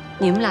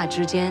你们俩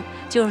之间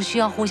就是需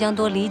要互相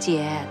多理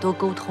解、多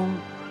沟通。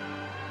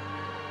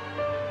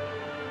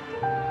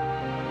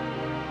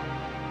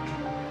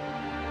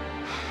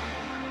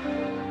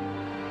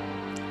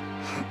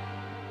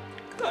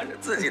看着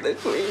自己的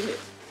闺女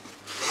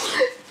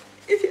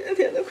一天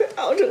天的快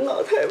熬成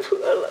老太婆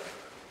了，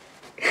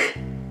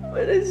我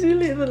这心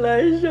里的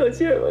难受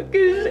劲儿，我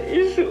跟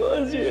谁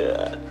说去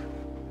啊？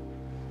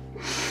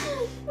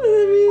我的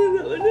命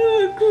怎么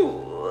这么苦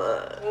啊！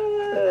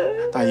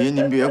大爷，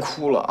您别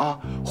哭了啊，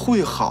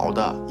会好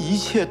的，一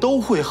切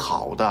都会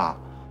好的。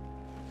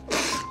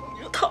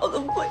桃子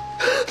会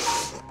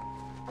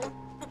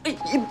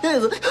一辈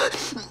子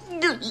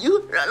就一个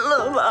人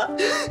了吧？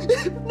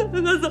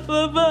那可怎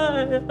么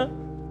办呀？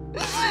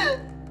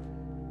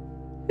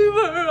媳妇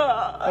儿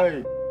啊，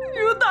你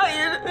说大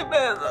爷这辈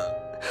子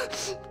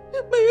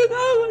没干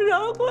过啥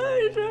坏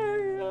事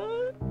啊？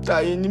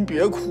大爷，您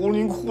别哭，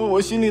您哭我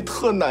心里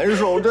特难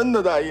受，真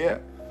的，大爷。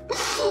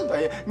大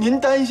爷，您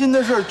担心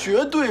的事儿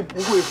绝对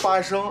不会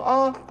发生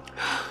啊。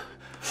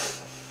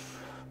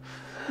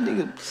那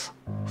个，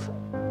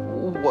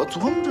我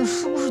琢磨着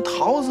是不是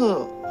桃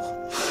子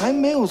还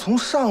没有从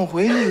上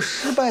回那个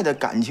失败的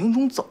感情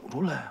中走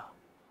出来啊？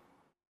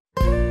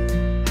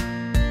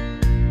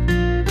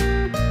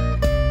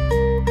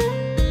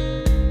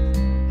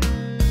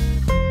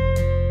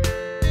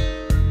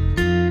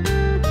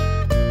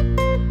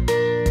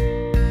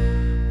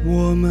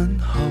我们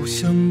好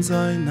像在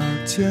哪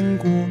儿见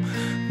过，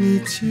你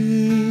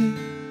记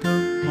得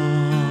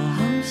吗？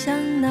好像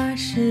那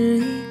是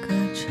一个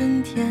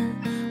春天，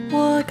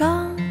我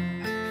刚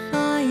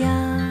发芽。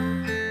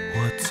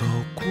我走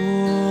过，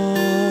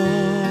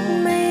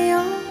没有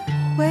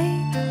回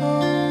头。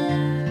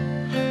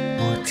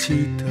我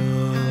记得，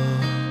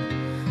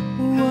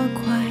我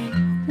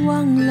快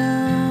忘了。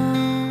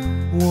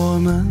我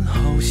们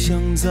好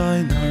像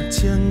在哪儿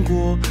见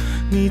过，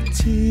你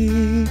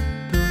记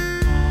得吗？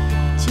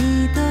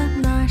记得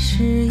那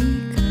是一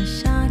个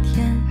夏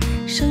天，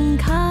盛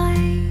开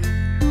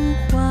如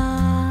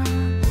花。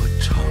我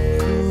唱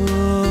歌，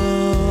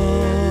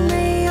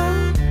没有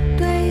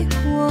对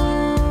我，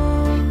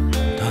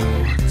但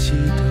我记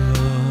得，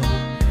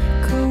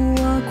可我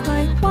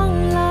快忘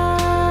了。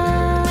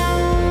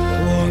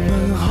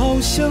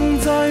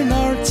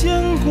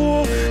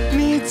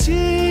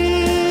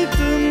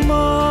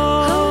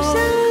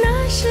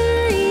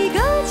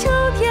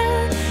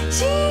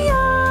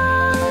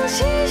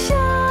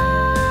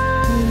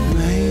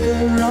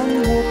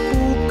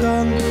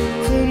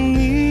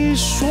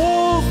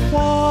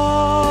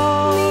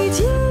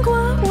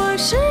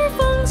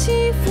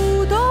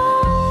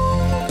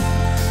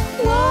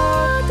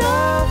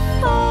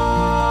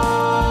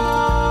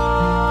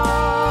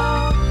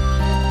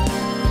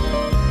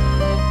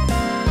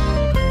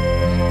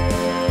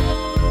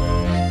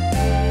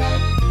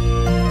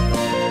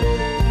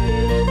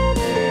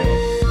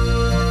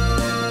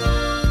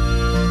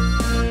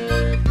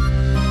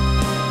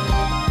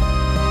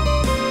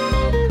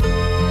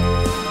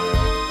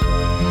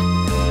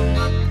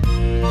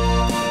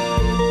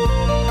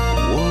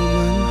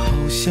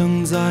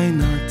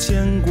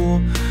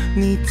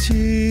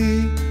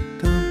记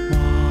得吗？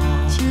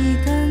记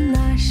得那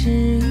是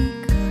一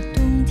个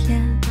冬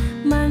天，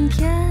满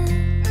天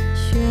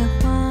雪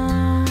花。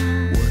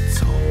我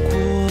走过，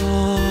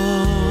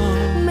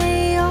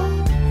没有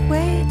回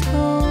头。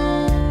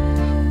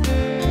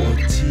我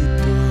记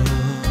得，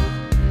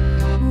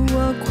我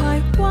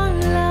快忘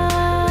了。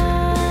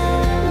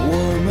我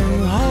们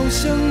好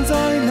像在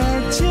哪儿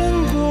见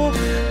过，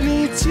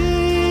你记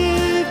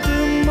得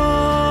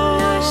吗？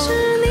那时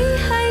你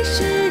还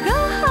是个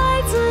孩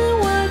子，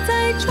我在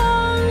窗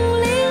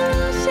棂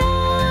下。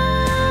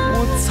我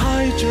猜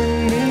着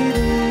你的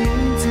名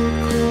字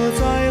刻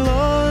在了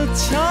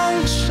墙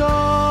上。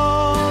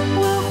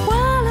我画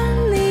了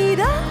你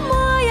的模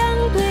样，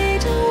对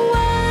着弯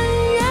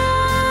月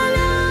亮。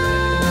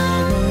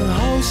我们好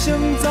像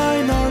在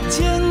哪儿见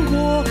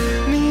过，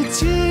你记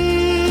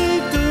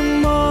得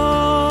吗？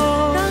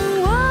当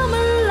我们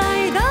来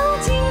到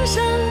今生，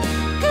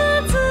各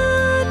自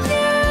天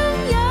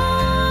涯。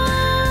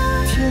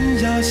天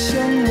涯相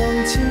望，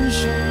今生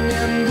面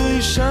对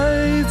谁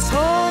曾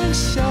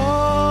想？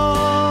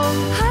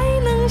还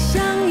能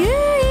相遇，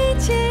一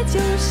切就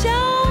像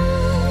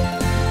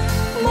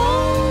梦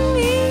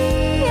一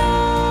样。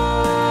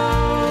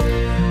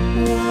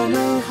我们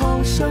好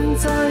像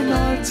在哪